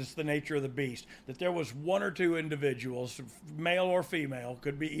because it's the nature of the beast, that there was one or two individuals, male or female,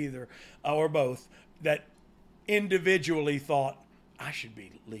 could be either or both, that individually thought, I should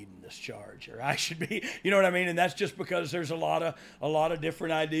be leading this charge, or I should be, you know what I mean? And that's just because there's a lot of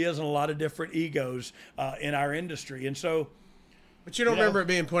different ideas and a lot of different egos in our industry. And so, but you don't remember it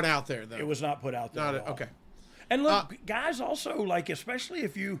being put out there, though. It was not put out there. Okay. And look, guys, also, like, especially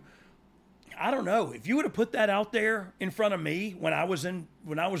if you, I don't know, if you would have put that out there in front of me when I was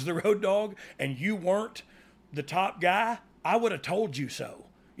the road dog and you weren't the top guy, I would have told you so.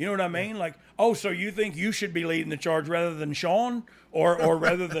 You know what I mean? Like, oh, so you think you should be leading the charge rather than Sean, or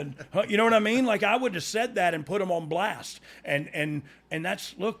rather than, you know what I mean? Like, I would have said that and put him on blast. And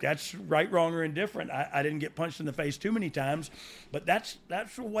that's, look, that's right, wrong, or indifferent. I didn't get punched in the face too many times, but that's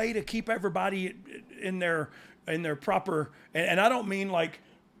a way to keep everybody in their proper. And I don't mean like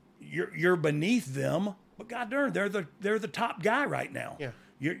you're beneath them, but god darn, they're the top guy right now. Yeah.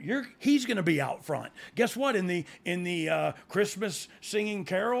 He's going to be out front. Guess what? In the Christmas singing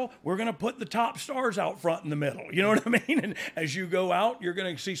carol, we're going to put the top stars out front in the middle. You know what I mean? And as you go out, you're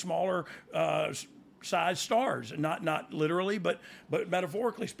going to see smaller size stars, and not literally, but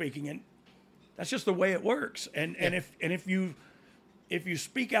metaphorically speaking. And that's just the way it works. And if you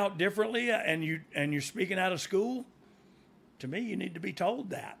speak out differently and you're speaking out of school, to me, you need to be told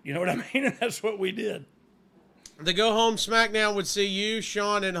that. You know what I mean? And that's what we did. The Go Home SmackDown would see you,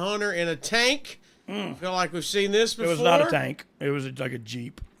 Sean, and Hunter in a tank. I feel like we've seen this before. It was not a tank. It was like a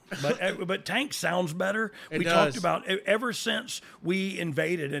Jeep. But tank sounds better. We talked about it ever since we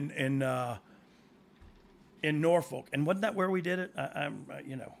invaded in Norfolk. And wasn't that where we did it?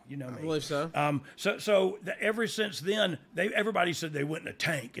 You know me. I believe so. Ever since then, everybody said they went in a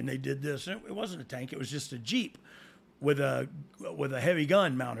tank and they did this. And it wasn't a tank. It was just a Jeep with a heavy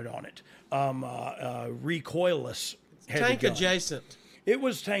gun mounted on it, recoilless heavy tank gun. Adjacent. It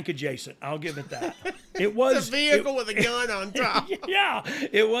was tank adjacent. I'll give it that. It was a vehicle with a gun on top. Yeah,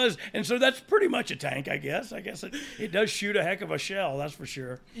 it was, and so that's pretty much a tank, I guess. I guess it does shoot a heck of a shell, that's for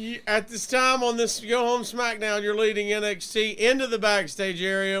sure. At this time on this Go Home SmackDown, you're leading NXT into the backstage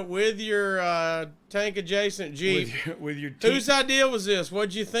area with your tank adjacent Jeep. With your whose idea was this?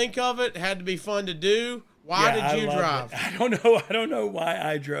 What'd you think of it? Had to be fun to do. Why did you drive? I don't know why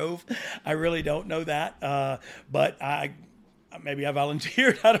I drove. I really don't know that. But maybe I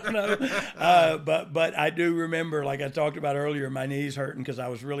volunteered. I don't know. But I do remember, like I talked about earlier, my knees hurting because I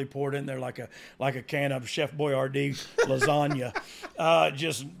was really poured in there like a can of Chef Boyardee lasagna.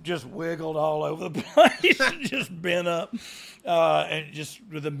 Just wiggled all over the place, just bent up. And just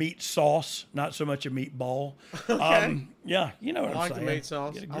with a meat sauce, not so much a meatball. Okay. Yeah, you know what I'm saying. I like the meat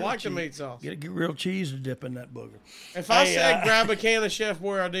sauce. I like the meat sauce. Get real cheese to dip in that booger. If I said grab a can of Chef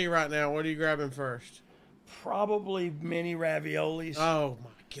Boyardee right now, what are you grabbing first? Probably mini raviolis. Oh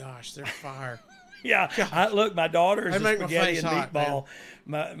my gosh, they're fire. Yeah, look, my daughter is a spaghetti and hot, meatball.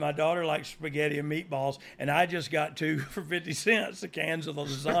 My daughter likes spaghetti and meatballs, and I just got 2 for 50 cents, the cans of the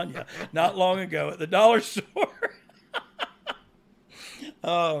lasagna, not long ago at the dollar store.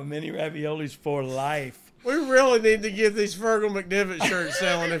 Oh, mini raviolis for life. We really need to get these Fergal McDivitt shirts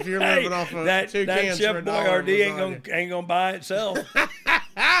selling if you're living off of that 2 cans Chef for $1. Boyardee ain't gonna buy itself.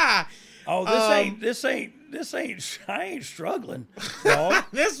 Oh, this ain't. I ain't struggling, dog.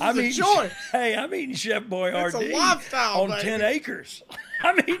 This was a choice. Hey, I'm eating Chef Boyardee. It's a lifestyle, on baby. 10 acres.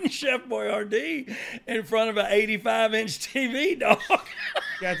 I'm eating Chef Boyardee in front of an 85-inch TV, dog.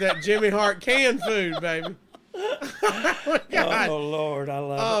 Got that Jimmy Hart canned food, baby. Oh, Lord, I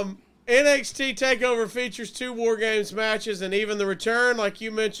love it. NXT TakeOver features 2 War Games matches and even the return, like you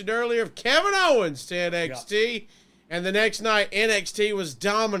mentioned earlier, of Kevin Owens to NXT. Yeah. And the next night, NXT was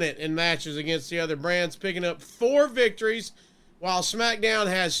dominant in matches against the other brands, picking up 4 victories, while SmackDown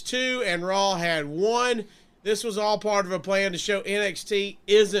has 2 and Raw had 1. This was all part of a plan to show NXT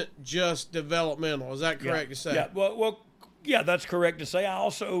isn't just developmental. Is that correct to say? Yeah, well, yeah, that's correct to say. I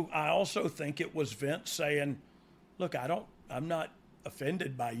also think it was Vince saying, "Look, I'm not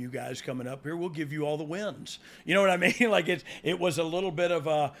offended by you guys coming up here. We'll give you all the wins." You know what I mean? Like it was a little bit of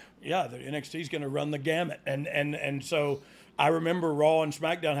the NXT's going to run the gamut, and so I remember Raw and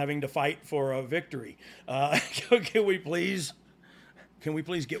SmackDown having to fight for a victory. Can we please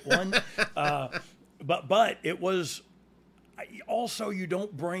get one? But it was also, you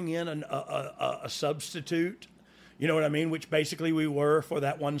don't bring in a substitute. You know what I mean? Which basically we were for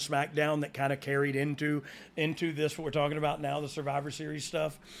that one SmackDown that kind of carried into this, what we're talking about now, the Survivor Series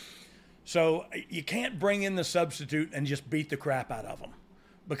stuff. So you can't bring in the substitute and just beat the crap out of them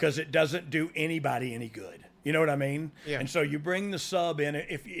because it doesn't do anybody any good. You know what I mean? Yeah. And so you bring the sub in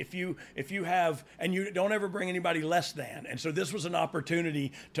if you have, and you don't ever bring anybody less than. And so this was an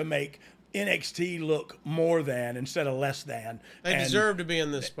opportunity to make NXT look more than instead of less than. They deserve to be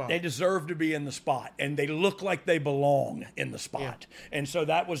in this spot. They deserve to be in the spot, and they look like they belong in the spot. Yeah. And so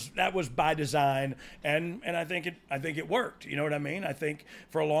that was by design, and I think it worked. You know what I mean? I think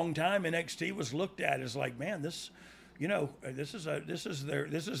for a long time NXT was looked at as like, man, this, you know, this is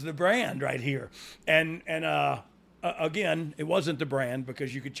the brand right here, and again, it wasn't the brand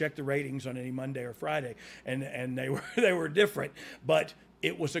because you could check the ratings on any Monday or Friday, and they were different, but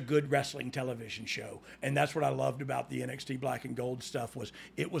it was a good wrestling television show. And that's what I loved about the NXT Black and Gold stuff was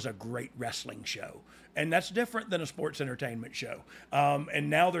it was a great wrestling show. And that's different than a sports entertainment show. And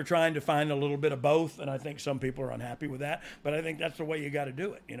now they're trying to find a little bit of both. And I think some people are unhappy with that. But I think that's the way you got to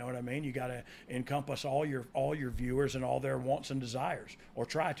do it. You know what I mean? You got to encompass all your viewers and all their wants and desires, or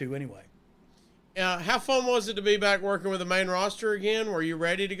try to anyway. How fun was it to be back working with the main roster again? Were you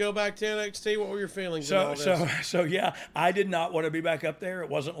ready to go back to NXT? What were your feelings in all this? So yeah, I did not want to be back up there. It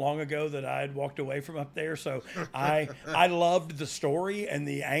wasn't long ago that I had walked away from up there. So I loved the story and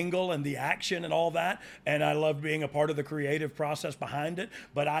the angle and the action and all that, and I loved being a part of the creative process behind it.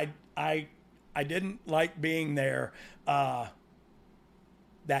 But I didn't like being there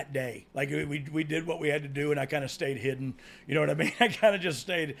that day. Like we did what we had to do, and I kind of stayed hidden. You know what I mean? I kind of just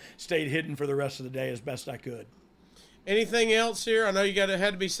stayed hidden for the rest of the day as best I could. Anything else here? I know you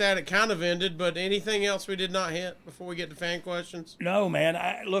had to be sad it kind of ended, but anything else we did not hit before we get to fan questions? No, man.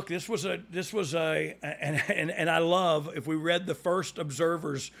 Look, this was and I love, if we read the first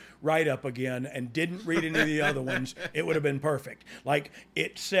Observer's write-up again and didn't read any of the other ones, it would have been perfect. Like,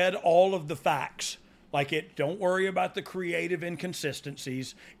 it said all of the facts. Like, don't worry about the creative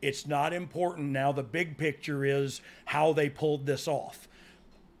inconsistencies. It's not important now. The big picture is how they pulled this off.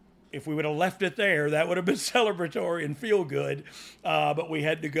 If we would have left it there, that would have been celebratory and feel good. But we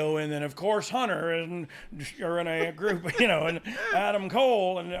had to go in, and of course Hunter are in a group, you know, and Adam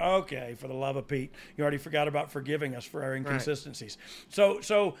Cole, and okay, for the love of Pete, you already forgot about forgiving us for our inconsistencies. Right.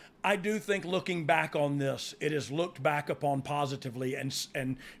 So I do think looking back on this, it is looked back upon positively and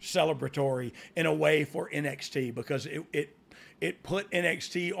celebratory in a way for NXT, because it put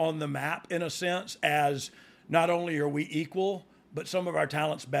NXT on the map in a sense as not only are we equal, but some of our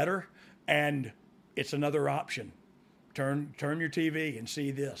talent's better, and it's another option. Turn your TV and see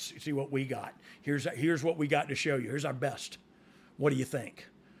this. See what we got. Here's what we got to show you. Here's our best. What do you think?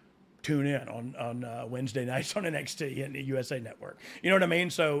 Tune in on Wednesday nights on NXT and the USA Network. You know what I mean?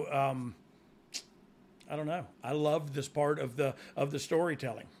 So I don't know. I love this part of the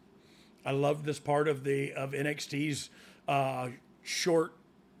storytelling. I love this part of NXT's short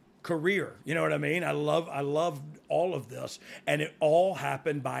career. You know what I mean? I love all of this, and it all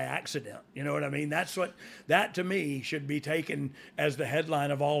happened by accident. You know what I mean? That to me should be taken as the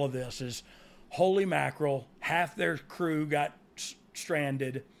headline of all of this is, holy mackerel, half their crew got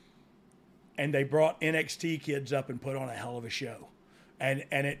stranded, and they brought NXT kids up and put on a hell of a show, and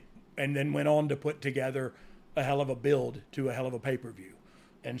then went on to put together a hell of a build to a hell of a pay-per-view.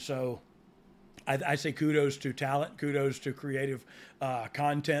 And so I say kudos to talent, kudos to creative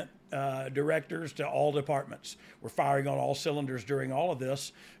content directors, to all departments. We're firing on all cylinders during all of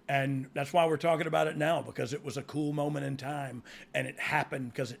this, and that's why we're talking about it now, because it was a cool moment in time, and it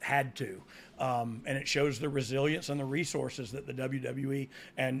happened because it had to. And it shows the resilience and the resources that the WWE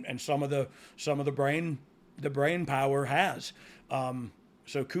and some of the brain power has.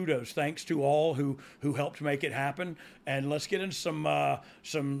 So kudos, thanks to all who helped make it happen. And let's get into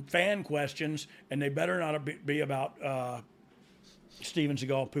some fan questions, and they better not be about Steven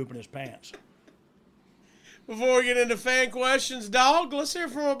Seagal pooping his pants. Before we get into fan questions, dog, let's hear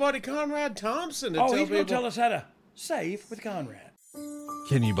from our buddy Conrad Thompson. He's going to tell us how to save with Conrad.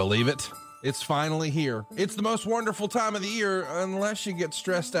 Can you believe it? It's finally here. It's the most wonderful time of the year, unless you get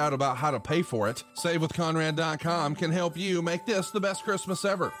stressed out about how to pay for it. SaveWithConrad.com can help you make this the best Christmas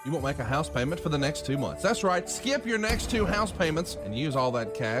ever. You won't make a house payment for the next 2 months. That's right. Skip your next 2 house payments and use all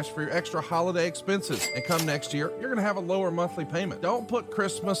that cash for your extra holiday expenses. And come next year, you're going to have a lower monthly payment. Don't put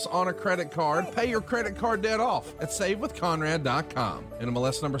Christmas on a credit card. Pay your credit card debt off at SaveWithConrad.com.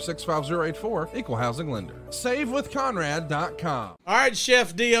 NMLS number 65084, Equal Housing Lender. SaveWithConrad.com. All right,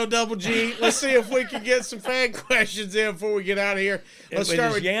 Chef D-O-double-G. Let's see if we can get some fan questions in before we get out of here. Let's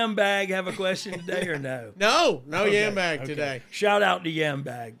start with Yam Bag. Have a question today or no? No, okay. Yam Bag today. Shout out to Yam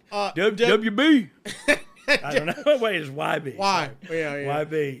Bag. WB. I don't know. Wait, it's YB. Why? Yeah.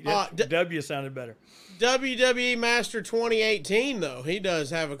 YB. W sounded better. WWE Master 2018, though, he does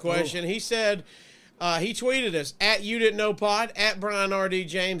have a question. He said, he tweeted us, at You Didn't Know Pod, at Brian R.D.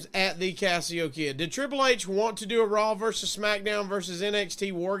 James, at The Casio Kid. Did Triple H want to do a Raw versus SmackDown versus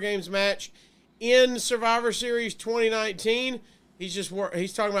NXT War Games match in Survivor Series 2019? He's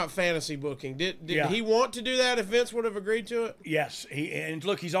talking about fantasy booking. Did he want to do that if Vince would have agreed to it? Yes.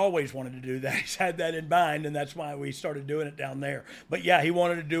 He's always wanted to do that. He's had that in mind, and that's why we started doing it down there. But yeah, he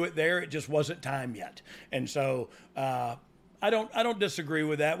wanted to do it there. It just wasn't time yet. And so I don't disagree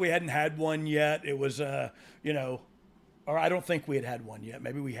with that. We hadn't had one yet. It was or I don't think we had one yet.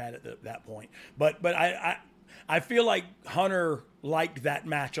 Maybe we had it at that point. But I feel like Hunter liked that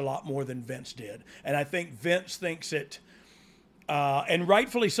match a lot more than Vince did, and I think Vince thinks it. And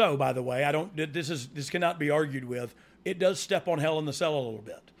rightfully so, by the way. This cannot be argued with. It does step on Hell in the Cell a little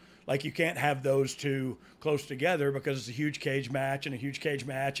bit. Like, you can't have those two close together because it's a huge cage match,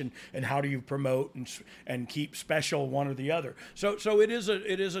 and how do you promote and keep special one or the other? So it is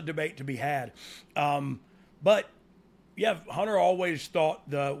a debate to be had. But yeah, Hunter always thought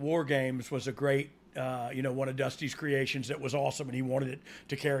the War Games was a great. One of Dusty's creations that was awesome, and he wanted it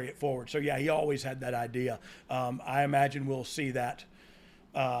to carry it forward. So yeah, he always had that idea. I imagine we'll see that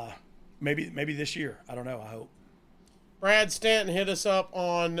maybe this year. I don't know. I hope. Brad Stanton hit us up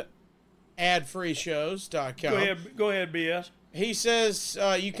on adfreeshows.com. Go ahead, BS. He says,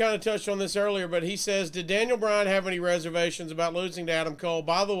 you kind of touched on this earlier, but he says, did Daniel Bryan have any reservations about losing to Adam Cole?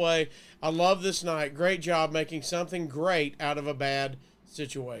 By the way, I love this night. Great job making something great out of a bad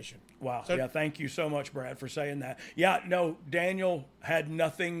situation. Wow. So, yeah, thank you so much, Brad, for saying that. Yeah, no, Daniel had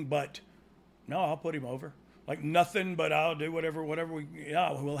nothing but, no, I'll put him over. Like, nothing but I'll do whatever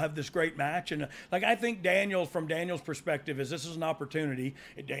we'll have this great match. And, I think from Daniel's perspective, this is an opportunity.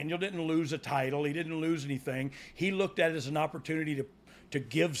 Daniel didn't lose a title. He didn't lose anything. He looked at it as an opportunity to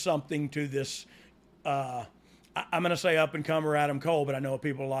give something to this, I'm going to say up-and-comer Adam Cole, but I know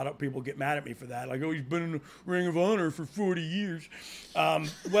a lot of people get mad at me for that. Like, oh, he's been in the Ring of Honor for 40 years.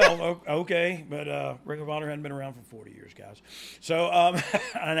 Okay, but Ring of Honor hadn't been around for 40 years, guys. So,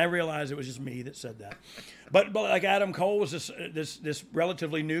 and I realized it was just me that said that. But like Adam Cole was this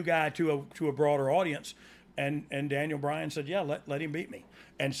relatively new guy to a broader audience, and Daniel Bryan said, yeah, let him beat me.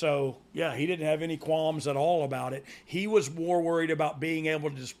 And so, yeah, he didn't have any qualms at all about it. He was more worried about being able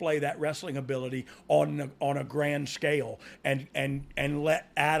to display that wrestling ability on a grand scale and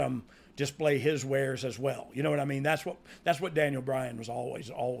let Adam display his wares as well. You know what I mean? That's what Daniel Bryan was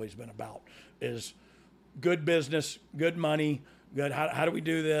always been about, is good business, good money, good. How do we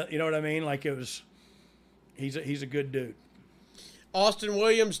do that? You know what I mean? Like, he's a good dude. Austin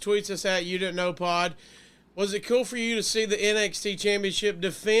Williams tweets us at You Didn't Know Pod. Was it cool for you to see the NXT Championship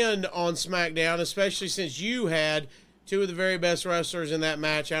defend on SmackDown, especially since you had two of the very best wrestlers in that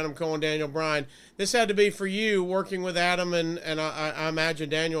match, Adam Cole and Daniel Bryan? This had to be for you, working with Adam and I imagine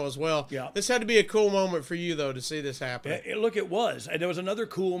Daniel as well. Yeah. This had to be a cool moment for you, though, to see this happen. Look, it was. And there was another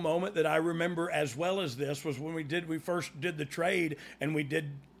cool moment that I remember as well as this was when we first did the trade and we did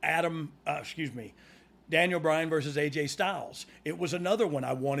Daniel Bryan versus AJ Styles. It was another one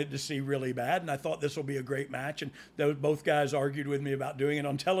I wanted to see really bad, and I thought this will be a great match. And both guys argued with me about doing it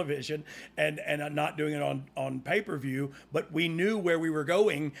on television and not doing it on pay-per-view, but we knew where we were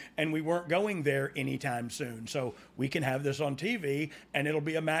going, and we weren't going there anytime soon. So we can have this on TV, and it'll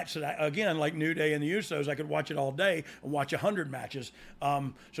be a match that, again, like New Day and the Usos, I could watch it all day and watch 100 matches.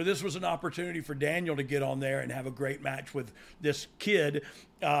 So this was an opportunity for Daniel to get on there and have a great match with this kid,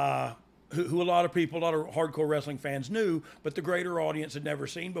 who a lot of hardcore wrestling fans knew, but the greater audience had never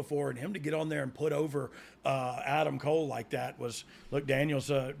seen before. And him to get on there and put over Adam Cole like that was, look, Daniel's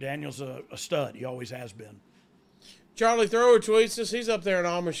a stud. He always has been. Charlie Thrower tweets us. He's up there in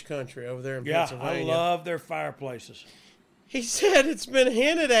Amish country over there in Pennsylvania. I love their fireplaces. He said it's been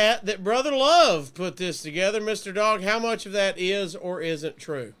hinted at that Brother Love put this together. Mr. Dog, how much of that is or isn't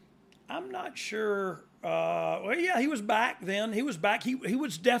true? I'm not sure. He was back then. He was back. He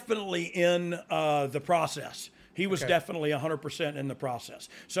was definitely in the process. He was definitely 100% in the process.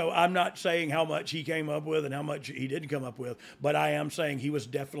 So I'm not saying how much he came up with and how much he didn't come up with, but I am saying he was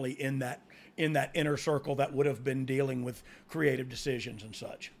definitely in that inner circle that would have been dealing with creative decisions and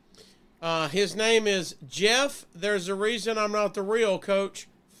such. His name is Jeff. There's a reason I'm not the real Coach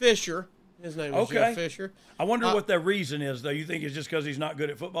Fisher. His name is Jeff Fisher. I wonder what the reason is, though. You think it's just because he's not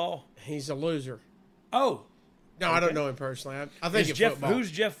good at football? He's a loser. Oh. No, I don't know him personally. I think it's football. Who's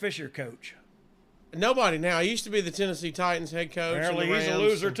Jeff Fisher coach? Nobody now. He used to be the Tennessee Titans head coach. Apparently he's a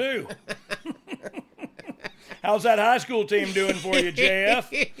loser, too. How's that high school team doing for you, JF?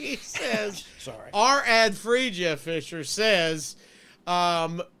 He says, Sorry. Our ad-free Jeff Fisher says,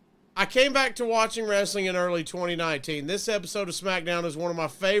 I came back to watching wrestling in early 2019. This episode of SmackDown is one of my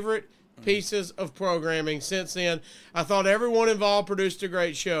favorite pieces of programming. Since then, I thought everyone involved produced a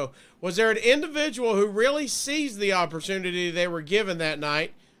great show. Was there an individual who really seized the opportunity they were given that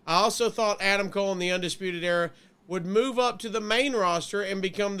night? I also thought Adam Cole in the Undisputed Era would move up to the main roster and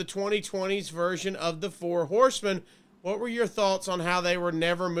become the 2020s version of the Four Horsemen. What were your thoughts on how they were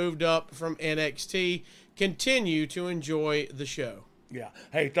never moved up from NXT? Continue to enjoy the show. Yeah.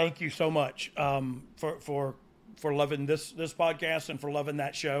 Hey, thank you so much for loving this podcast and for loving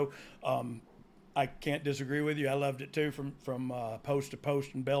that show. I can't disagree with you. I loved it too from post to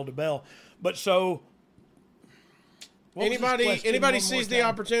post and bell to bell. But so, anybody sees the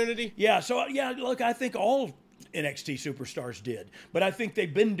opportunity? Yeah. So yeah, look, I think all NXT superstars did, but I think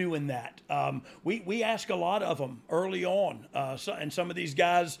they've been doing that. We ask a lot of them early on, and some of these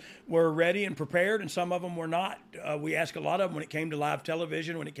guys were ready and prepared, and some of them were not. We ask a lot of them when it came to live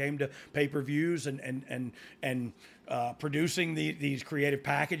television, when it came to pay-per-views and producing these creative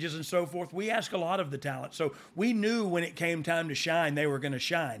packages and so forth. We ask a lot of the talent, so we knew when it came time to shine, they were going to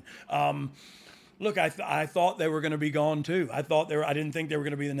shine. Look, I thought they were going to be gone too. I didn't think they were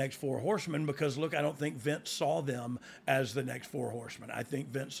going to be the next Four Horsemen because, look, I don't think Vince saw them as the next Four Horsemen. I think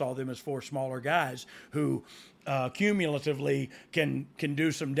Vince saw them as four smaller guys who cumulatively can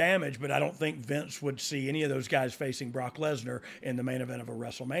do some damage, but I don't think Vince would see any of those guys facing Brock Lesnar in the main event of a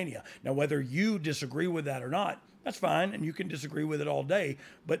WrestleMania. Now, whether you disagree with that or not, that's fine, and you can disagree with it all day,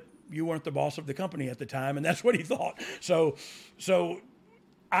 but you weren't the boss of the company at the time, and that's what he thought. So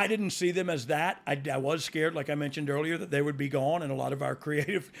I didn't see them as that. I was scared, like I mentioned earlier, that they would be gone and a lot of our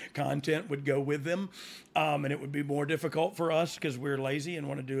creative content would go with them. And it would be more difficult for us because we're lazy and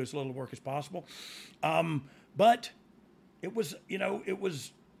want to do as little work as possible. But it was,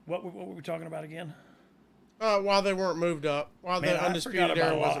 what were we talking about again? While they weren't moved up, while the Undisputed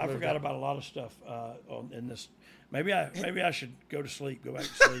Era wasn't moved up. I forgot about a lot of stuff in this. Maybe I should go to sleep, go back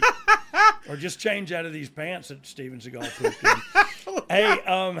to sleep. Or just change out of these pants that Steven Seagal pooped in. Hey,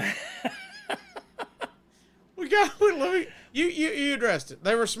 you addressed it.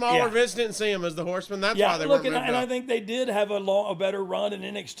 They were smaller. Yeah. Vince didn't see them as the Horsemen. That's why they weren't moved up. And I think they did have a better run in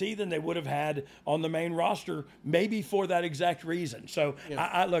NXT than they would have had on the main roster, maybe for that exact reason. So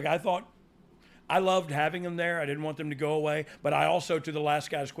yeah. I thought. I loved having them there. I didn't want them to go away. But I also, to the last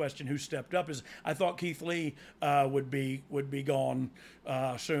guy's question, who stepped up, is I thought Keith Lee would be gone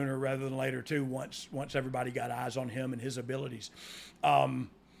sooner rather than later too. Once everybody got eyes on him and his abilities, and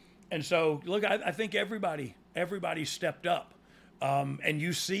so look, I think everybody stepped up, and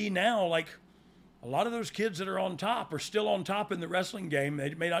you see now like. A lot of those kids that are on top are still on top in the wrestling game.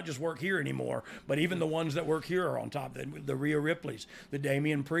 They may not just work here anymore, but even the ones that work here are on top. The Rhea Ripleys, the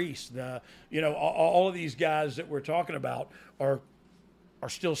Damian Priest, all of these guys that we're talking about are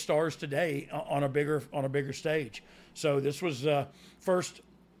still stars today on a bigger stage. So this was first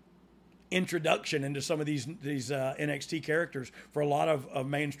introduction into some of these NXT characters for a lot of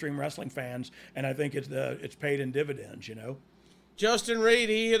mainstream wrestling fans, and I think it's paid in dividends. Justin Reed,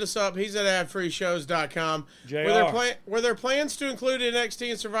 he hit us up. He's at adfreeshows.com. Were there plans to include NXT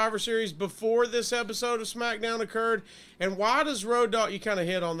and Survivor Series before this episode of SmackDown occurred? And why does Road Dogg, you kind of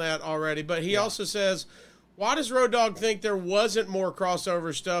hit on that already, but he also says, why does Road Dogg think there wasn't more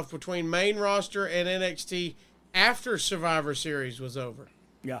crossover stuff between main roster and NXT after Survivor Series was over?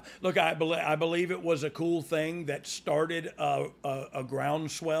 Yeah, look, I believe it was a cool thing that started a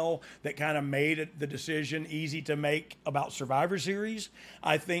groundswell that kind of made the decision easy to make about Survivor Series.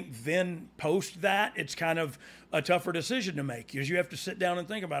 I think then post that, it's kind of a tougher decision to make because you have to sit down and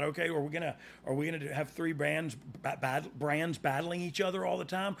think about, okay, are we gonna have three brands battling each other all the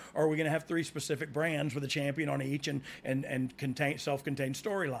time, or are we gonna have three specific brands with a champion on each and self-contained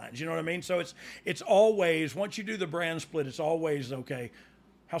storylines? You know what I mean? So it's always, once you do the brand split, it's always okay.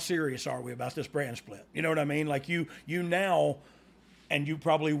 How serious are we about this brand split? You know what I mean? Like you now, and you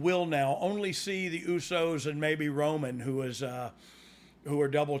probably will now, only see the Usos and maybe Roman, who are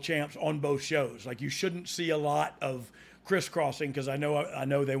double champs on both shows. Like you shouldn't see a lot of crisscrossing because I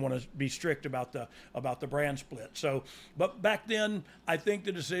know they want to be strict about the brand split. So, but back then, I think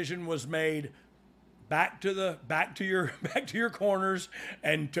the decision was made. Back to your corners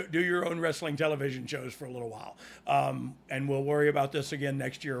and do your own wrestling television shows for a little while, and we'll worry about this again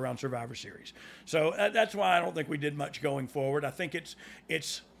next year around Survivor Series. So that's why I don't think we did much going forward. I think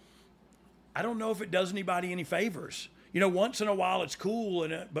it's I don't know if it does anybody any favors. Once in a while it's cool,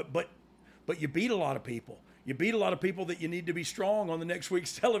 but you beat a lot of people. You beat a lot of people that you need to be strong on the next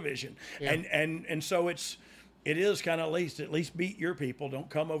week's television, yeah. And so it's. it is kind of at least beat your people. Don't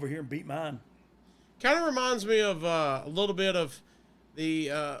come over here and beat mine. Kind of reminds me of a little bit of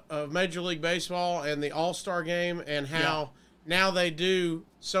the of Major League Baseball and the All-Star Game, and how now they do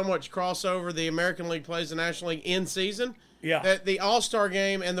so much crossover. The American League plays the National League in season. Yeah. That the All-Star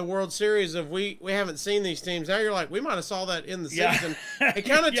Game and the World Series, of we haven't seen these teams. Now you're like, we might have saw that in the season. It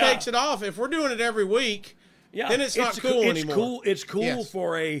kind of takes it off. If we're doing it every week, then it's not cool anymore. It's cool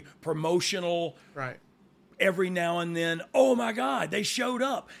for a promotional. Right. Every now and then, oh my God, they showed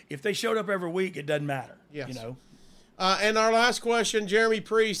up. If they showed up every week, it doesn't matter. Yes. You know. And our last question, Jeremy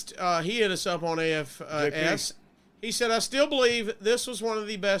Priest, he hit us up on AFS. He said, I still believe this was one of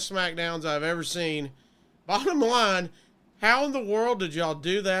the best SmackDowns I've ever seen. Bottom line, how in the world did y'all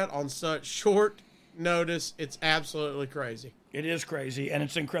do that on such short notice? It's absolutely crazy. It is crazy, and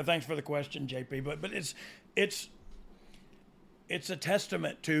it's incredible. Thanks for the question, JP. But it's a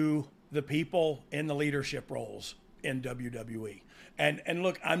testament to the people in the leadership roles in WWE. And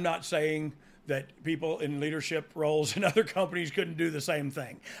look, I'm not saying that people in leadership roles in other companies couldn't do the same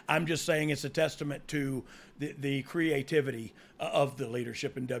thing. I'm just saying it's a testament to the creativity of the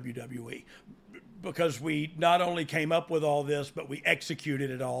leadership in WWE, because we not only came up with all this, but we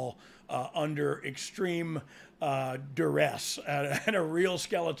executed it all under extreme duress and a real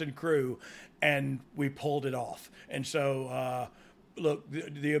skeleton crew, and we pulled it off. And so, look,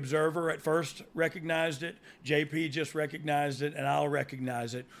 the Observer at first recognized it. JP just recognized it, and I'll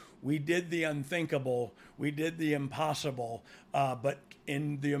recognize it. We did the unthinkable. We did the impossible. But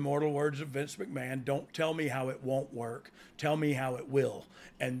in the immortal words of Vince McMahon, don't tell me how it won't work. Tell me how it will.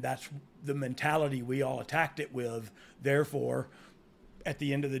 And that's the mentality we all attacked it with. Therefore, at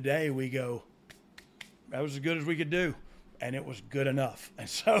the end of the day, we go, that was as good as we could do. And it was good enough. And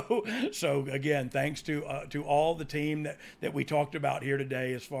so again, thanks to all the team that we talked about here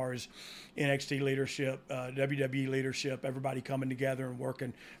today, as far as NXT leadership, WWE leadership, everybody coming together and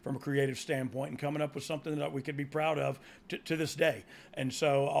working from a creative standpoint and coming up with something that we could be proud of to this day. And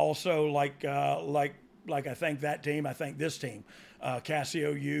so also like I thank that team, I thank this team,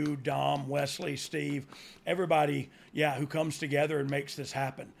 Cassio, you, Dom, Wesley, Steve, everybody, who comes together and makes this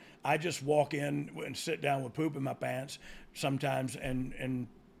happen. I just walk in and sit down with poop in my pants sometimes and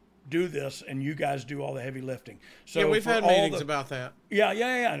do this, and you guys do all the heavy lifting. So we've had meetings about that.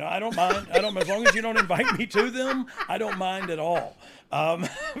 Yeah. No, I don't mind. As long as you don't invite me to them, I don't mind at all. No,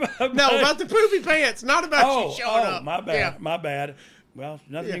 about the poopy pants, not about you showing up. My bad. Well,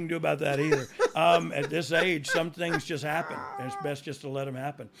 nothing you can do about that either. At this age, some things just happen. It's best just to let them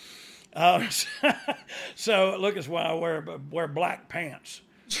happen. So look, it's why I wear black pants.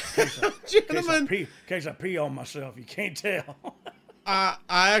 Gentlemen, in case I pee on myself, you can't tell. I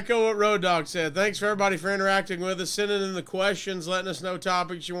echo what Road Dogg said. Thanks for everybody for interacting with us, sending in the questions, letting us know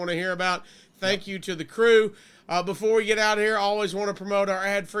topics you want to hear about. Thank you to the crew. Before we get out of here, I always want to promote our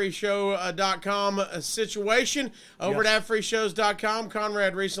adfreeshow.com situation. Over at adfreeshows.com,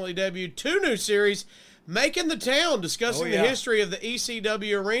 Conrad recently debuted 2 new series, Making the Town, discussing the history of the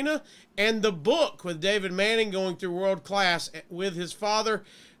ECW arena, and The Book with David Manning going through World Class with his father.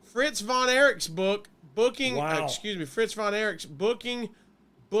 Fritz Von Erich's book, Fritz Von Erich's booking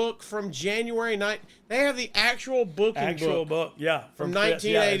book from January 9th. They have the actual booking book. From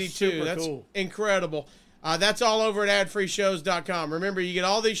 1982. Yeah, that's cool. Incredible. That's all over at adfreeshows.com. Remember, you get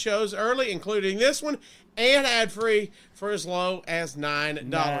all these shows early, including this one, and ad-free for as low as $9.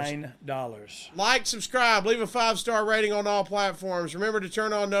 $9. Like, subscribe, leave a 5-star rating on all platforms. Remember to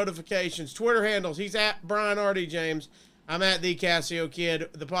turn on notifications. Twitter handles, he's at Brian R.D. James. I'm at The Cassio Kid.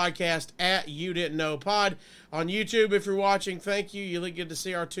 The podcast at You Didn't Know Pod. On YouTube, if you're watching, thank you. You get to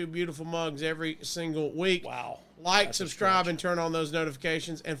see our 2 beautiful mugs every single week. Wow. Like, subscribe, and turn on those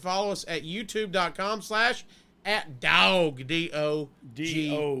notifications. And follow us at youtube.com/@Dog,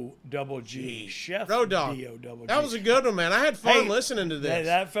 D-O-G. Chef Road Dogg. D-O-double-G. That was a good one, man. I had fun listening to this.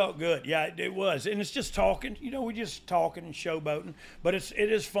 That felt good. Yeah, it was. And it's just talking. We just talking and showboating. But it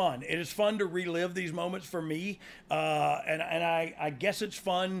is fun. It is fun to relive these moments for me. And I guess it's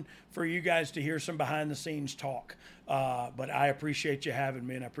fun for you guys to hear some behind-the-scenes talk. But I appreciate you having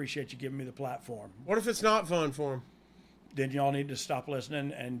me, and I appreciate you giving me the platform. What if it's not fun for him? Then y'all need to stop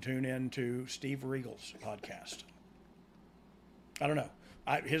listening and tune in to Steve Regal's podcast. I don't know.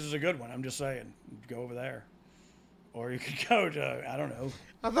 His is a good one. I'm just saying. Go over there. Or you could go to, I don't know.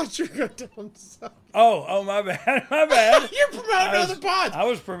 I thought you were going to tell him something. Oh, my bad. My bad. You're promoting another pod. I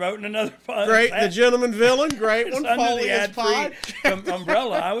was promoting another pod. Great. The Gentleman Villain. Great one. Under Foley the ad-free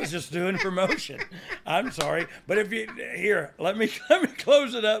umbrella. I was just doing promotion. I'm sorry. But if you, here, let me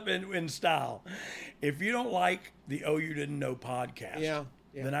close it up in style. If you don't like the Oh You Didn't Know podcast,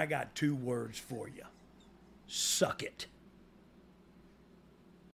 then I got 2 words for you. suck it.